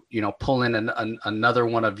to pull in another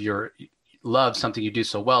one of your love. Something you do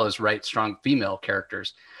so well is write strong female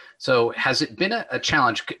characters. So has it been a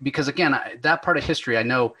challenge? Because again, that part of history, I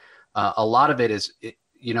know a lot of it is,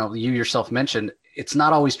 you yourself mentioned, it's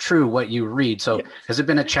not always true what you read. So has it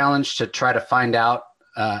been a challenge to try to find out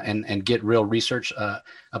and get real research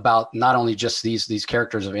about not only just these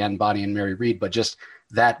characters of Anne Bonny and Marry Read, but just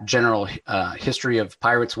that general history of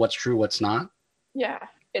pirates, what's true, what's not? Yeah,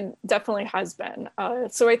 it definitely has been.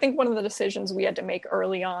 So I think one of the decisions we had to make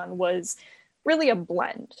early on was really a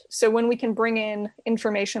blend. So when we can bring in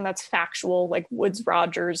information that's factual, like Woodes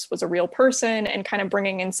Rogers was a real person, and kind of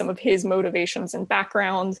bringing in some of his motivations and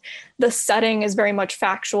background, the setting is very much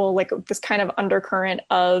factual, like this kind of undercurrent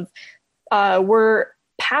of we're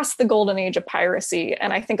past the golden age of piracy.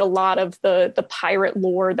 And I think a lot of the pirate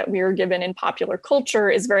lore that we are given in popular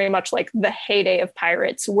culture is very much like the heyday of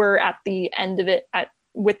pirates. We're at the end of it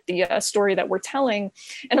with the story that we're telling.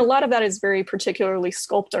 And a lot of that is very particularly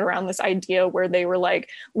sculpted around this idea where they were like,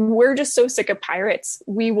 we're just so sick of pirates.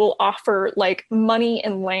 We will offer like money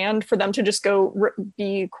and land for them to just go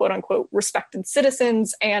be quote unquote respected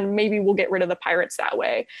citizens. And maybe we'll get rid of the pirates that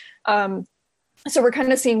way. So we're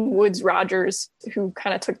kind of seeing Woodes Rogers, who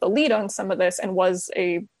kind of took the lead on some of this and was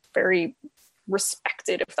a very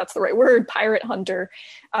respected, if that's the right word, pirate hunter,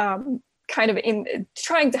 kind of in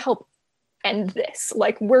trying to help end this.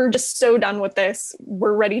 Like, we're just so done with this.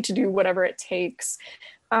 We're ready to do whatever it takes.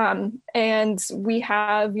 And we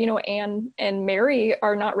have, Anne and Mary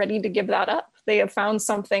are not ready to give that up. They have found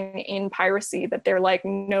something in piracy that they're like,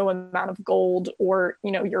 no amount of gold or,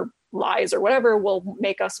 your lies or whatever will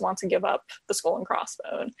make us want to give up the skull and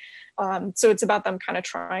crossbone. So it's about them kind of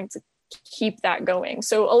trying to keep that going.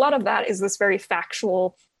 So a lot of that is this very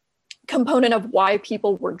factual component of why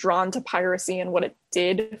people were drawn to piracy and what it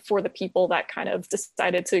did for the people that kind of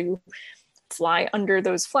decided to fly under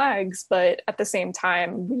those flags. But at the same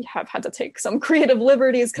time, we have had to take some creative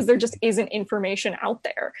liberties because there just isn't information out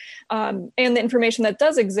there. And the information that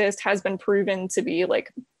does exist has been proven to be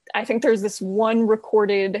like, I think there's this one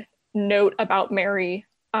recorded note about Mary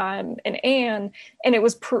and Anne, and it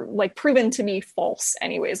was proven to be false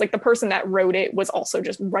anyways. Like the person that wrote it was also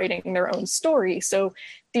just writing their own story. So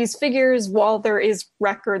these figures, while there is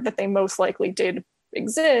record that they most likely did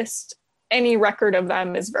exist, any record of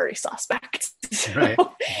them is very suspect. Right.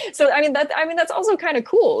 So I mean that's also kind of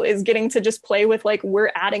cool, is getting to just play with, like,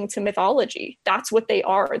 we're adding to mythology. That's what they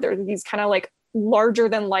are. They're these kind of like larger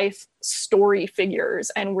than life story figures,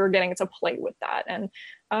 and we're getting to play with that. And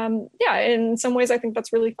yeah, in some ways I think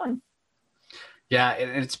that's really fun. Yeah,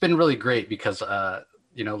 and it's been really great because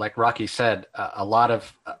you know, like Rocky said, a lot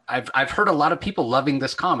of I've heard a lot of people loving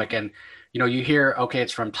this comic, and you know, you hear, okay,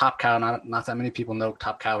 it's from Top Cow. Not that many people know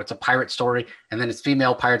Top Cow. It's a pirate story, and then it's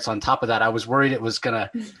female pirates on top of that. I was worried it was gonna,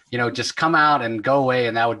 you know, just come out and go away,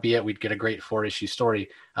 and that would be it. We'd get a great 4-issue story.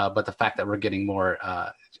 But the fact that we're getting more,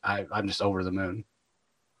 I'm just over the moon.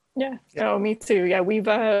 Yeah. Oh, me too. Yeah, we've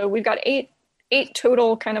got eight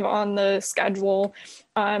total kind of on the schedule.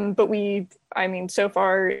 But so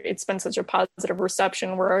far it's been such a positive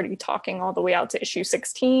reception. We're already talking all the way out to issue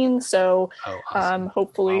 16. So awesome.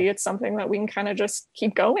 Hopefully It's something that we can kind of just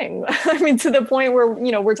keep going. I mean, to the point where,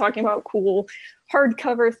 you know, we're talking about cool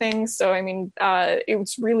hardcover things. So, I mean, it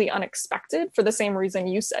was really unexpected for the same reason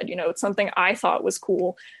you said. You know, it's something I thought was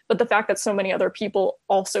cool, but the fact that so many other people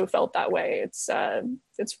also felt that way, it's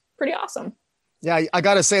pretty awesome. Yeah, I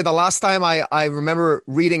got to say, the last time I remember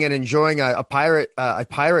reading and enjoying a pirate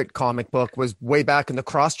comic book was way back in the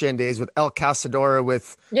CrossGen days with El Cazador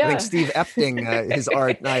with I think Steve Epting, his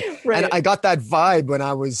art, and I got that vibe when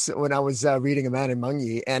I was reading A Man Among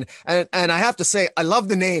Ye, and I have to say, I love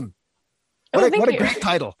the name. What a great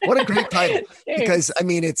title! What a great title! Because I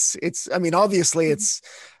mean, it's obviously it's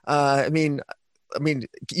I mean,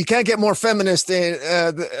 you can't get more feminist in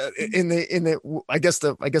the I guess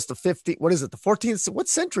the 15th, what is it, the 14th, what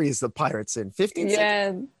century is the pirates in? 15th?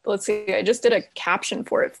 Yeah, let's see. I just did a caption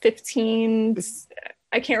for it. 15.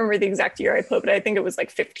 I can't remember the exact year I put, but I think it was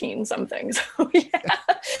like 15 something. So yeah,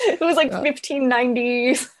 it was like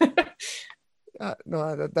 1590s.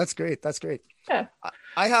 No, that's great. That's great. Yeah.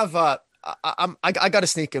 I have I got to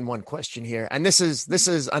sneak in one question here, and this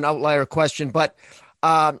is an outlier question, but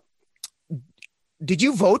did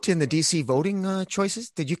you vote in the DC voting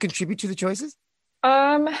choices? Did you contribute to the choices?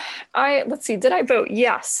 Let's see. Did I vote?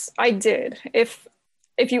 Yes, I did. If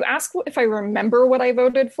you ask if I remember what I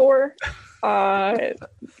voted for,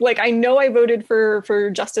 like, I know I voted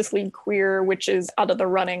for Justice League Queer, which is out of the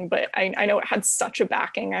running, but I know it had such a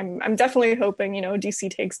backing. I'm definitely hoping, you know,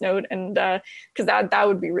 DC takes note, and because that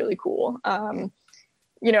would be really cool.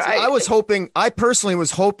 You know, I personally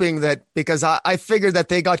was hoping that, because I figured that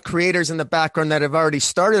they got creators in the background that have already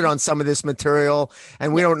started on some of this material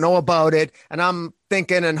and we don't know about it. And I'm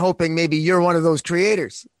thinking and hoping maybe you're one of those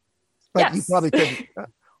creators, but you probably couldn't.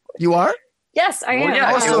 You are? Yes, I am. Well,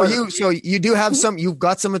 yeah, so you do have you've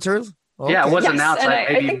got some materials? Okay. Yeah, it was announced.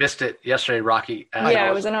 Maybe you missed it yesterday, Rocky.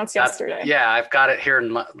 It was announced yesterday. Yeah, I've got it here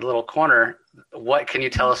in my little corner. What can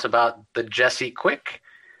you tell us about the Jesse Quick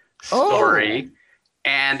story? Oh.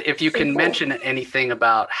 And if you can mention anything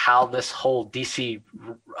about how this whole DC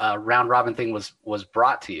round robin thing was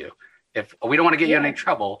brought to you, if we don't want to get you in any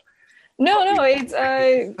trouble. No, it's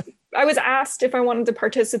I was asked if I wanted to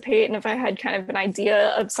participate and if I had kind of an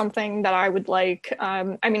idea of something that I would like. I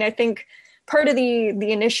mean, I think part of the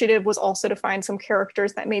initiative was also to find some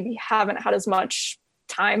characters that maybe haven't had as much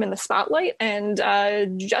time in the spotlight. And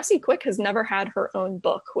Jessie Quick has never had her own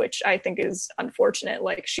book, which I think is unfortunate.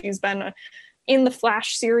 Like, she's been in the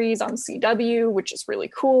Flash series on CW, which is really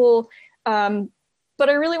cool. But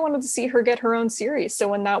I really wanted to see her get her own series. So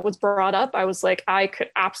when that was brought up, I was like, I could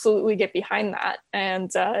absolutely get behind that.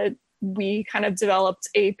 And we kind of developed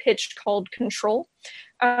a pitch called Control.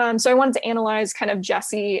 So I wanted to analyze kind of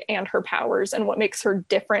Jessie and her powers and what makes her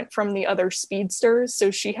different from the other speedsters.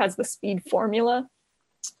 So she has the speed formula,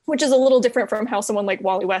 which is a little different from how someone like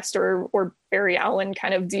Wally West or Barry Allen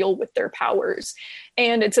kind of deal with their powers.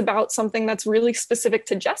 And it's about something that's really specific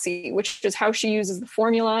to Jessie, which is how she uses the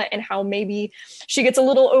formula and how maybe she gets a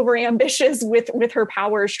little overambitious with her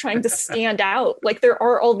powers, trying to stand out. Like, there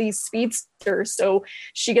are all these speedsters, so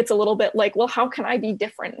she gets a little bit like, well, how can I be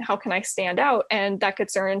different? How can I stand out? And that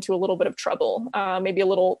gets her into a little bit of trouble, maybe a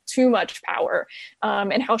little too much power,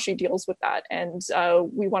 and how she deals with that. And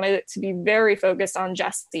we wanted it to be very focused on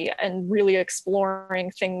Jessie and really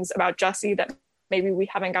exploring things about Jessie that maybe we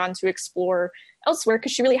haven't gotten to explore elsewhere,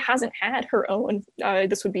 because she really hasn't had her own.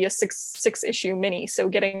 This would be a six issue mini, so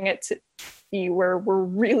getting it to be where we're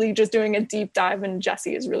really just doing a deep dive in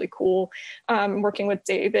Jessie is really cool. Working with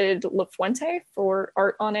David LaFuente for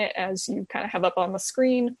art on it, as you kind of have up on the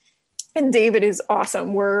screen. And David is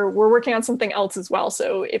awesome. We're working on something else as well.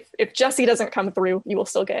 So if Jesse doesn't come through, you will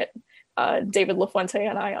still get David LaFuente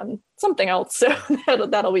and I on something else. So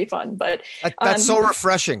that'll be fun. But that's so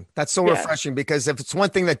refreshing. That's so refreshing, because if it's one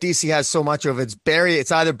thing that DC has so much of, it's Barry.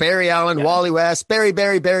 It's either Barry Allen, Wally West, Barry,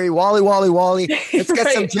 Wally. Let's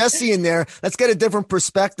get some Jesse in there. Let's get a different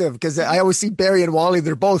perspective, because I always see Barry and Wally.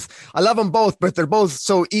 I love them both, but they're both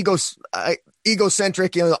so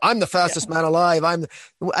egocentric. I'm the fastest man alive.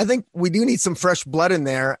 I think we do need some fresh blood in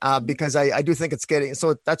there, because I do think it's getting,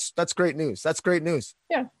 so that's great news. That's great news.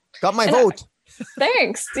 Yeah. Got my vote.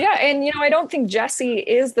 Thanks. Yeah. And, I don't think Jesse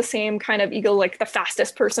is the same kind of ego, like the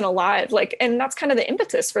fastest person alive. And that's kind of the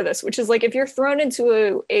impetus for this, which is like, if you're thrown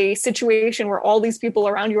into a situation where all these people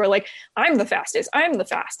around you are like, I'm the fastest,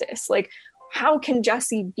 like, how can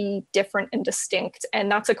Jesse be different and distinct?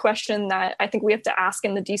 And that's a question that I think we have to ask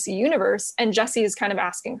in the DC universe. And Jesse is kind of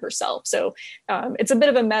asking herself. So it's a bit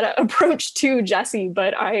of a meta approach to Jesse,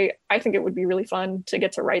 but I think it would be really fun to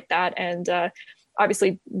get to write that. And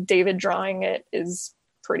obviously David drawing it is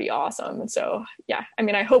pretty awesome. And so, yeah, I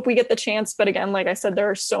mean, I hope we get the chance, but again, like I said, there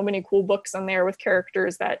are so many cool books in there with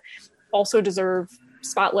characters that also deserve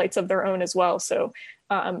spotlights of their own as well. So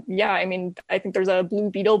yeah, I mean, I think there's a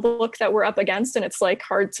Blue Beetle book that we're up against, and it's like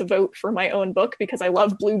hard to vote for my own book because I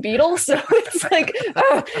love Blue Beetle. So it's like,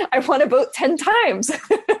 I want to vote 10 times.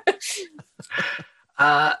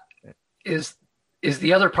 Is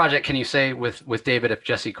the other project, can you say with David, if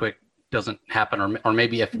Jesse Quick doesn't happen, or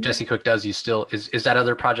maybe if Jesse Quick does, is that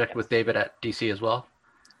other project with David at DC as well?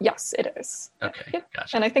 Yes, it is. Okay, yep.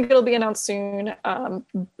 Gotcha. And I think it'll be announced soon,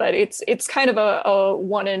 but it's kind of a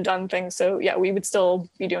one and done thing. So yeah, we would still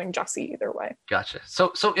be doing Jesse either way. Gotcha.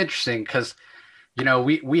 So interesting, because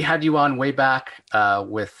we had you on way back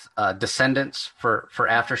with Descendants for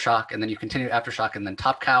AfterShock, and then you continue AfterShock, and then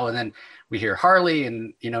Top Cow, and then we hear Harley,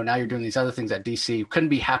 and now you're doing these other things at DC. Couldn't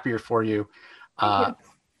be happier for you. And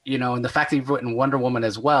the fact that you've written Wonder Woman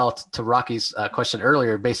as well, to Rocky's question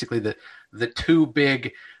earlier, basically the two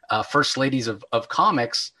big first ladies of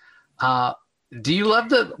comics. Do you love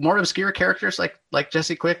the more obscure characters like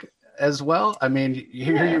Jesse Quick as well? I mean,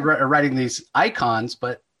 you're writing these icons,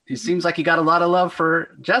 but it seems like you got a lot of love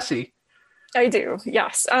for Jesse. I do,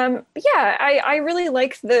 yes. I really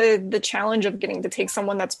like the challenge of getting to take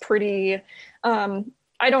someone that's pretty,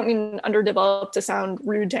 I don't mean underdeveloped to sound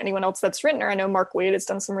rude to anyone else that's written her. I know Mark Waid has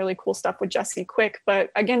done some really cool stuff with Jesse Quick,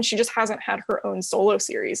 but again, she just hasn't had her own solo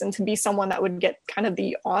series. And to be someone that would get kind of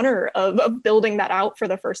the honor of building that out for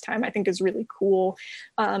the first time, I think is really cool.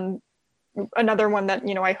 Another one that,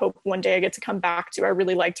 I hope one day I get to come back to, I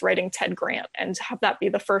really liked writing Ted Grant, and to have that be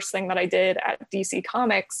the first thing that I did at DC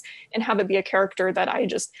Comics and have it be a character that I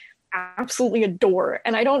just absolutely adore.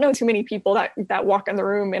 And I don't know too many people that walk in the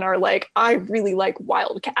room and are like, I really like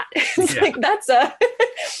Wildcat. It's like, that's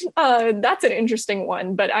an interesting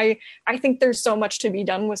one. But I think there's so much to be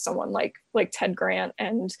done with someone like Ted Grant.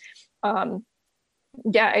 And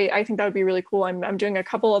I think that would be really cool. I'm doing a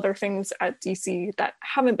couple other things at DC that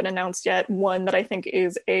haven't been announced yet. One that I think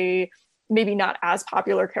is a maybe not as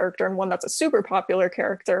popular character, and one that's a super popular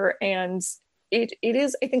character. And it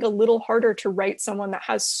is, I think, a little harder to write someone that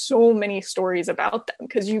has so many stories about them,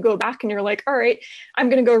 because you go back and you're like, all right, I'm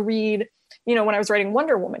going to go read, when I was writing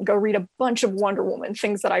Wonder Woman, go read a bunch of Wonder Woman,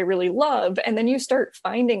 things that I really love. And then you start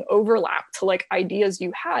finding overlap to like ideas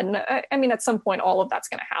you had. And I mean, at some point, all of that's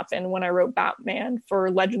going to happen. When I wrote Batman for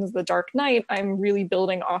Legends of the Dark Knight, I'm really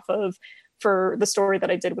building off of, for the story that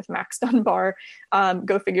I did with Max Dunbar,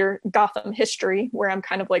 go figure, Gotham history, where I'm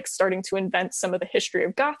kind of like starting to invent some of the history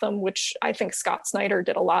of Gotham, which I think Scott Snyder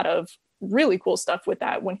did a lot of really cool stuff with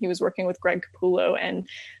that when he was working with Greg Capullo, and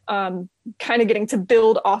kind of getting to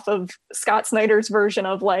build off of Scott Snyder's version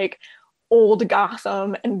of like old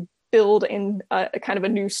Gotham and build in a kind of a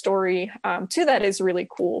new story to that is really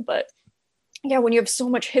cool. But yeah, when you have so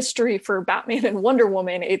much history for Batman and Wonder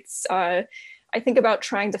Woman, it's I think about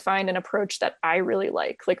trying to find an approach that I really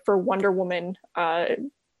like. Like for Wonder Woman, I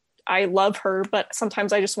love her, but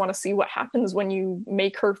sometimes I just want to see what happens when you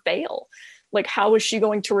make her fail. Like, how is she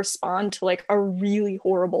going to respond to like a really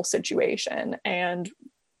horrible situation, and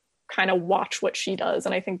kind of watch what she does.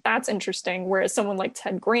 And I think that's interesting. Whereas someone like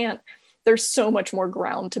Ted Grant, there's so much more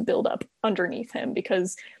ground to build up underneath him,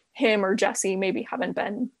 because him or Jesse maybe haven't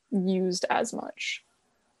been used as much.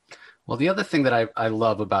 Well, the other thing that I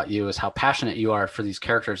love about you is how passionate you are for these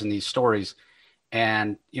characters and these stories.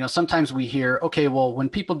 And, sometimes we hear, okay, well, when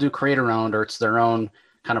people do creator owned, or it's their own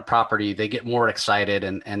kind of property, they get more excited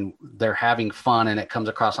and they're having fun and it comes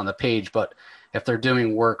across on the page. But if they're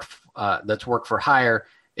doing work that's work for hire,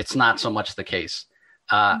 it's not so much the case.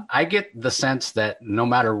 I get the sense that no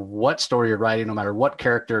matter what story you're writing, no matter what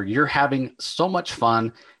character, you're having so much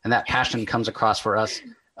fun, and that passion comes across for us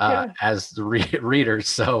as the readers.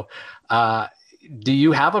 So do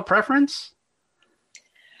you have a preference?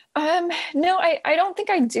 No, I don't think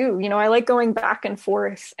I do. I like going back and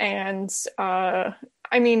forth, and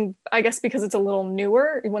I mean, I guess because it's a little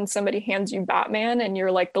newer, when somebody hands you Batman and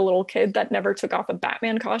you're like the little kid that never took off a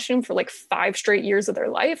Batman costume for like 5 straight years of their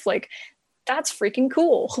life, like that's freaking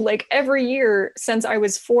cool. Like every year since I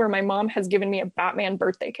was 4, my mom has given me a Batman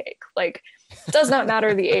birthday cake. Like, does not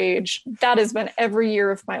matter the age. That has been every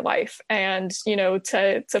year of my life. And,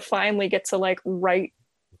 to finally get to like write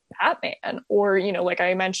Batman, or, like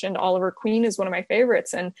I mentioned, Oliver Queen is one of my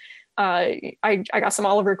favorites. And I got some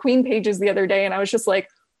Oliver Queen pages the other day, and I was just like,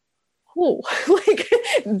 oh, like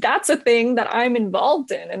that's a thing that I'm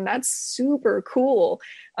involved in, and that's super cool.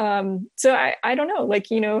 So I don't know, like,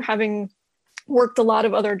 having worked a lot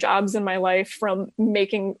of other jobs in my life, from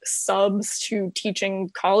making subs to teaching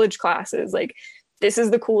college classes, like this is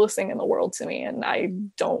the coolest thing in the world to me, and I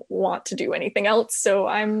don't want to do anything else. So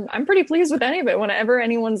I'm pretty pleased with any of it. Whenever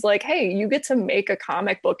anyone's like, hey, you get to make a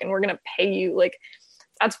comic book and we're going to pay you, like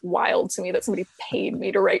that's wild to me that somebody paid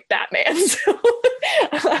me to write Batman.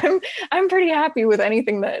 So I'm pretty happy with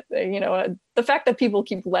anything that, the fact that people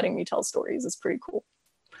keep letting me tell stories is pretty cool.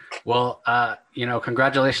 Well,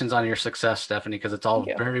 congratulations on your success, Stephanie, because it's all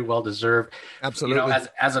very well deserved. Absolutely.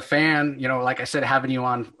 As a fan, like I said, having you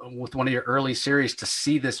on with one of your early series, to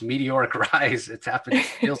see this meteoric rise, it's happened. It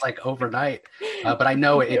feels like overnight, but I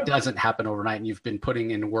know it doesn't happen overnight. And you've been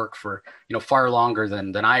putting in work for, far longer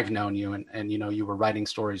than I've known you. And, you were writing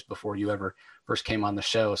stories before you ever first came on the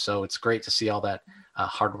show. So it's great to see all that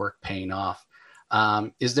hard work paying off.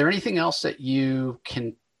 Is there anything else that you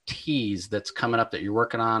can tease that's coming up that you're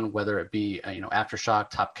working on, whether it be AfterShock,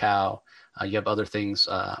 Top Cow? You have other things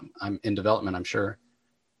I'm in development, I'm sure.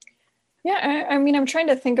 I mean, I'm trying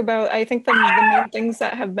to think about, I think the main things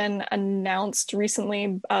that have been announced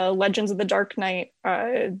recently, Legends of the Dark Knight,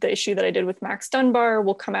 the issue that I did with Max Dunbar,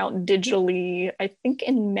 will come out digitally, I think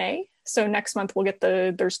in May. So next month we'll get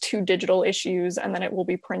there's 2 digital issues, and then it will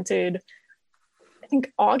be printed, I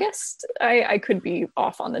think August. I could be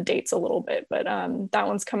off on the dates a little bit, but that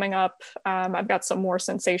one's coming up. I've got some more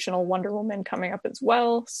sensational Wonder Woman coming up as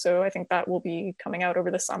well. So I think that will be coming out over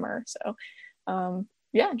the summer. So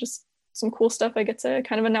just some cool stuff I get to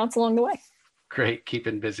kind of announce along the way. Great.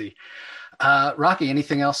 Keeping busy. Rocky,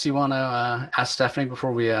 anything else you want to ask Stephanie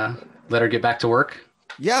before we let her get back to work?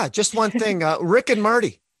 Yeah, just one thing. Rick and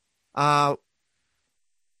Marty, how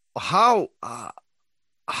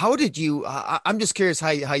did you, I'm just curious how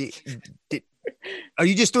you did, are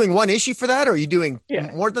you just doing one issue for that? Or are you doing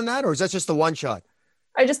more than that? Or is that just the one shot?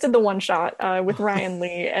 I just did the one shot with Ryan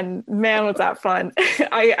Lee, and man, was that fun.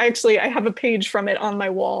 I have a page from it on my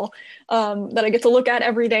wall that I get to look at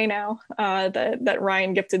every day now, that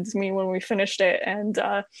Ryan gifted to me when we finished it. And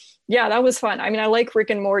that was fun. I mean, I like Rick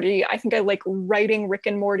and Morty. I think I like writing Rick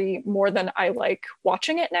and Morty more than I like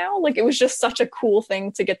watching it now. Like, it was just such a cool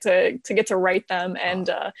thing to get to write them, and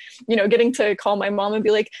getting to call my mom and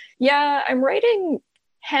be like, yeah, I'm writing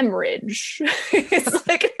hemorrhage. It's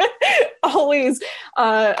like always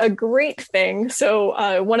a great thing.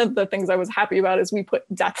 So one of the things I was happy about is we put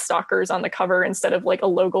Deathstalkers on the cover instead of like a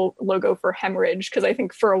logo for hemorrhage, because I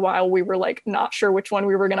think for a while we were like not sure which one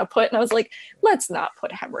we were going to put, and I was like, let's not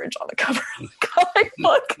put hemorrhage on the cover of the comic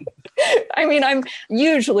book. I mean,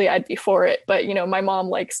 I'd be for it, but my mom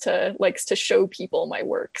likes to show people my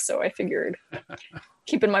work, so I figured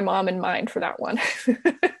keeping my mom in mind for that one.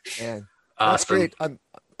 Man, that's great.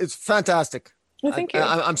 It's fantastic. Well, thank you.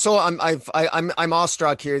 I'm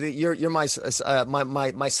awestruck here. You're my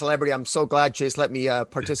celebrity. I'm so glad Chase let me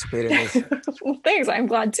participate in this. Well, thanks. I'm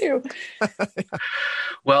glad too.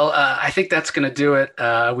 Well, I think that's going to do it.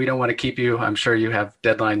 We don't want to keep you. I'm sure you have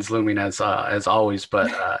deadlines looming as always.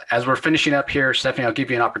 But as we're finishing up here, Stephanie, I'll give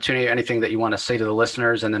you an opportunity. Anything that you want to say to the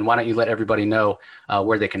listeners, and then why don't you let everybody know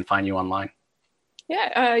where they can find you online?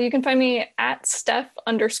 Yeah, you can find me at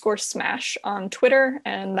Steph_Smash on Twitter,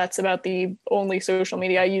 and that's about the only social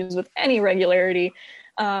media I use with any regularity.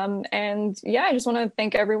 I just want to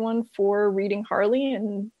thank everyone for reading Harley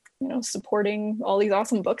and supporting all these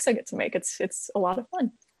awesome books I get to make. It's a lot of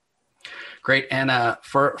fun. Great, and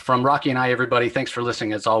from Rocky and I, everybody, thanks for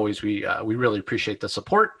listening. As always, we really appreciate the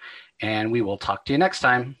support, and we will talk to you next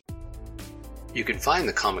time. You can find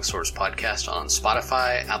the Comic Source podcast on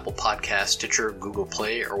Spotify, Apple Podcasts, Stitcher, Google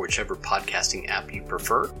Play, or whichever podcasting app you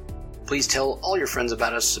prefer. Please tell all your friends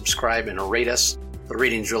about us, subscribe, and rate us. The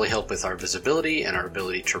ratings really help with our visibility and our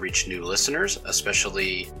ability to reach new listeners,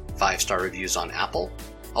 especially 5-star reviews on Apple.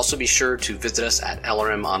 Also be sure to visit us at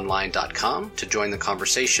lrmonline.com to join the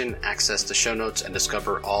conversation, access the show notes, and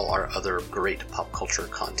discover all our other great pop culture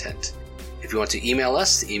content. If you want to email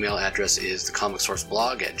us, the email address is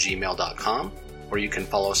thecomicsourceblog@gmail.com, or you can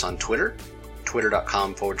follow us on Twitter,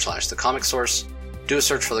 twitter.com/thecomicsource. Do a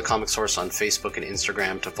search for The Comic Source on Facebook and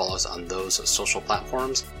Instagram to follow us on those social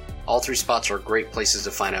platforms. All 3 spots are great places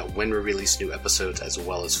to find out when we release new episodes, as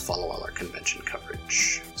well as follow all our convention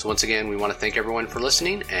coverage. So once again, we want to thank everyone for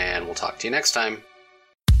listening, and we'll talk to you next time.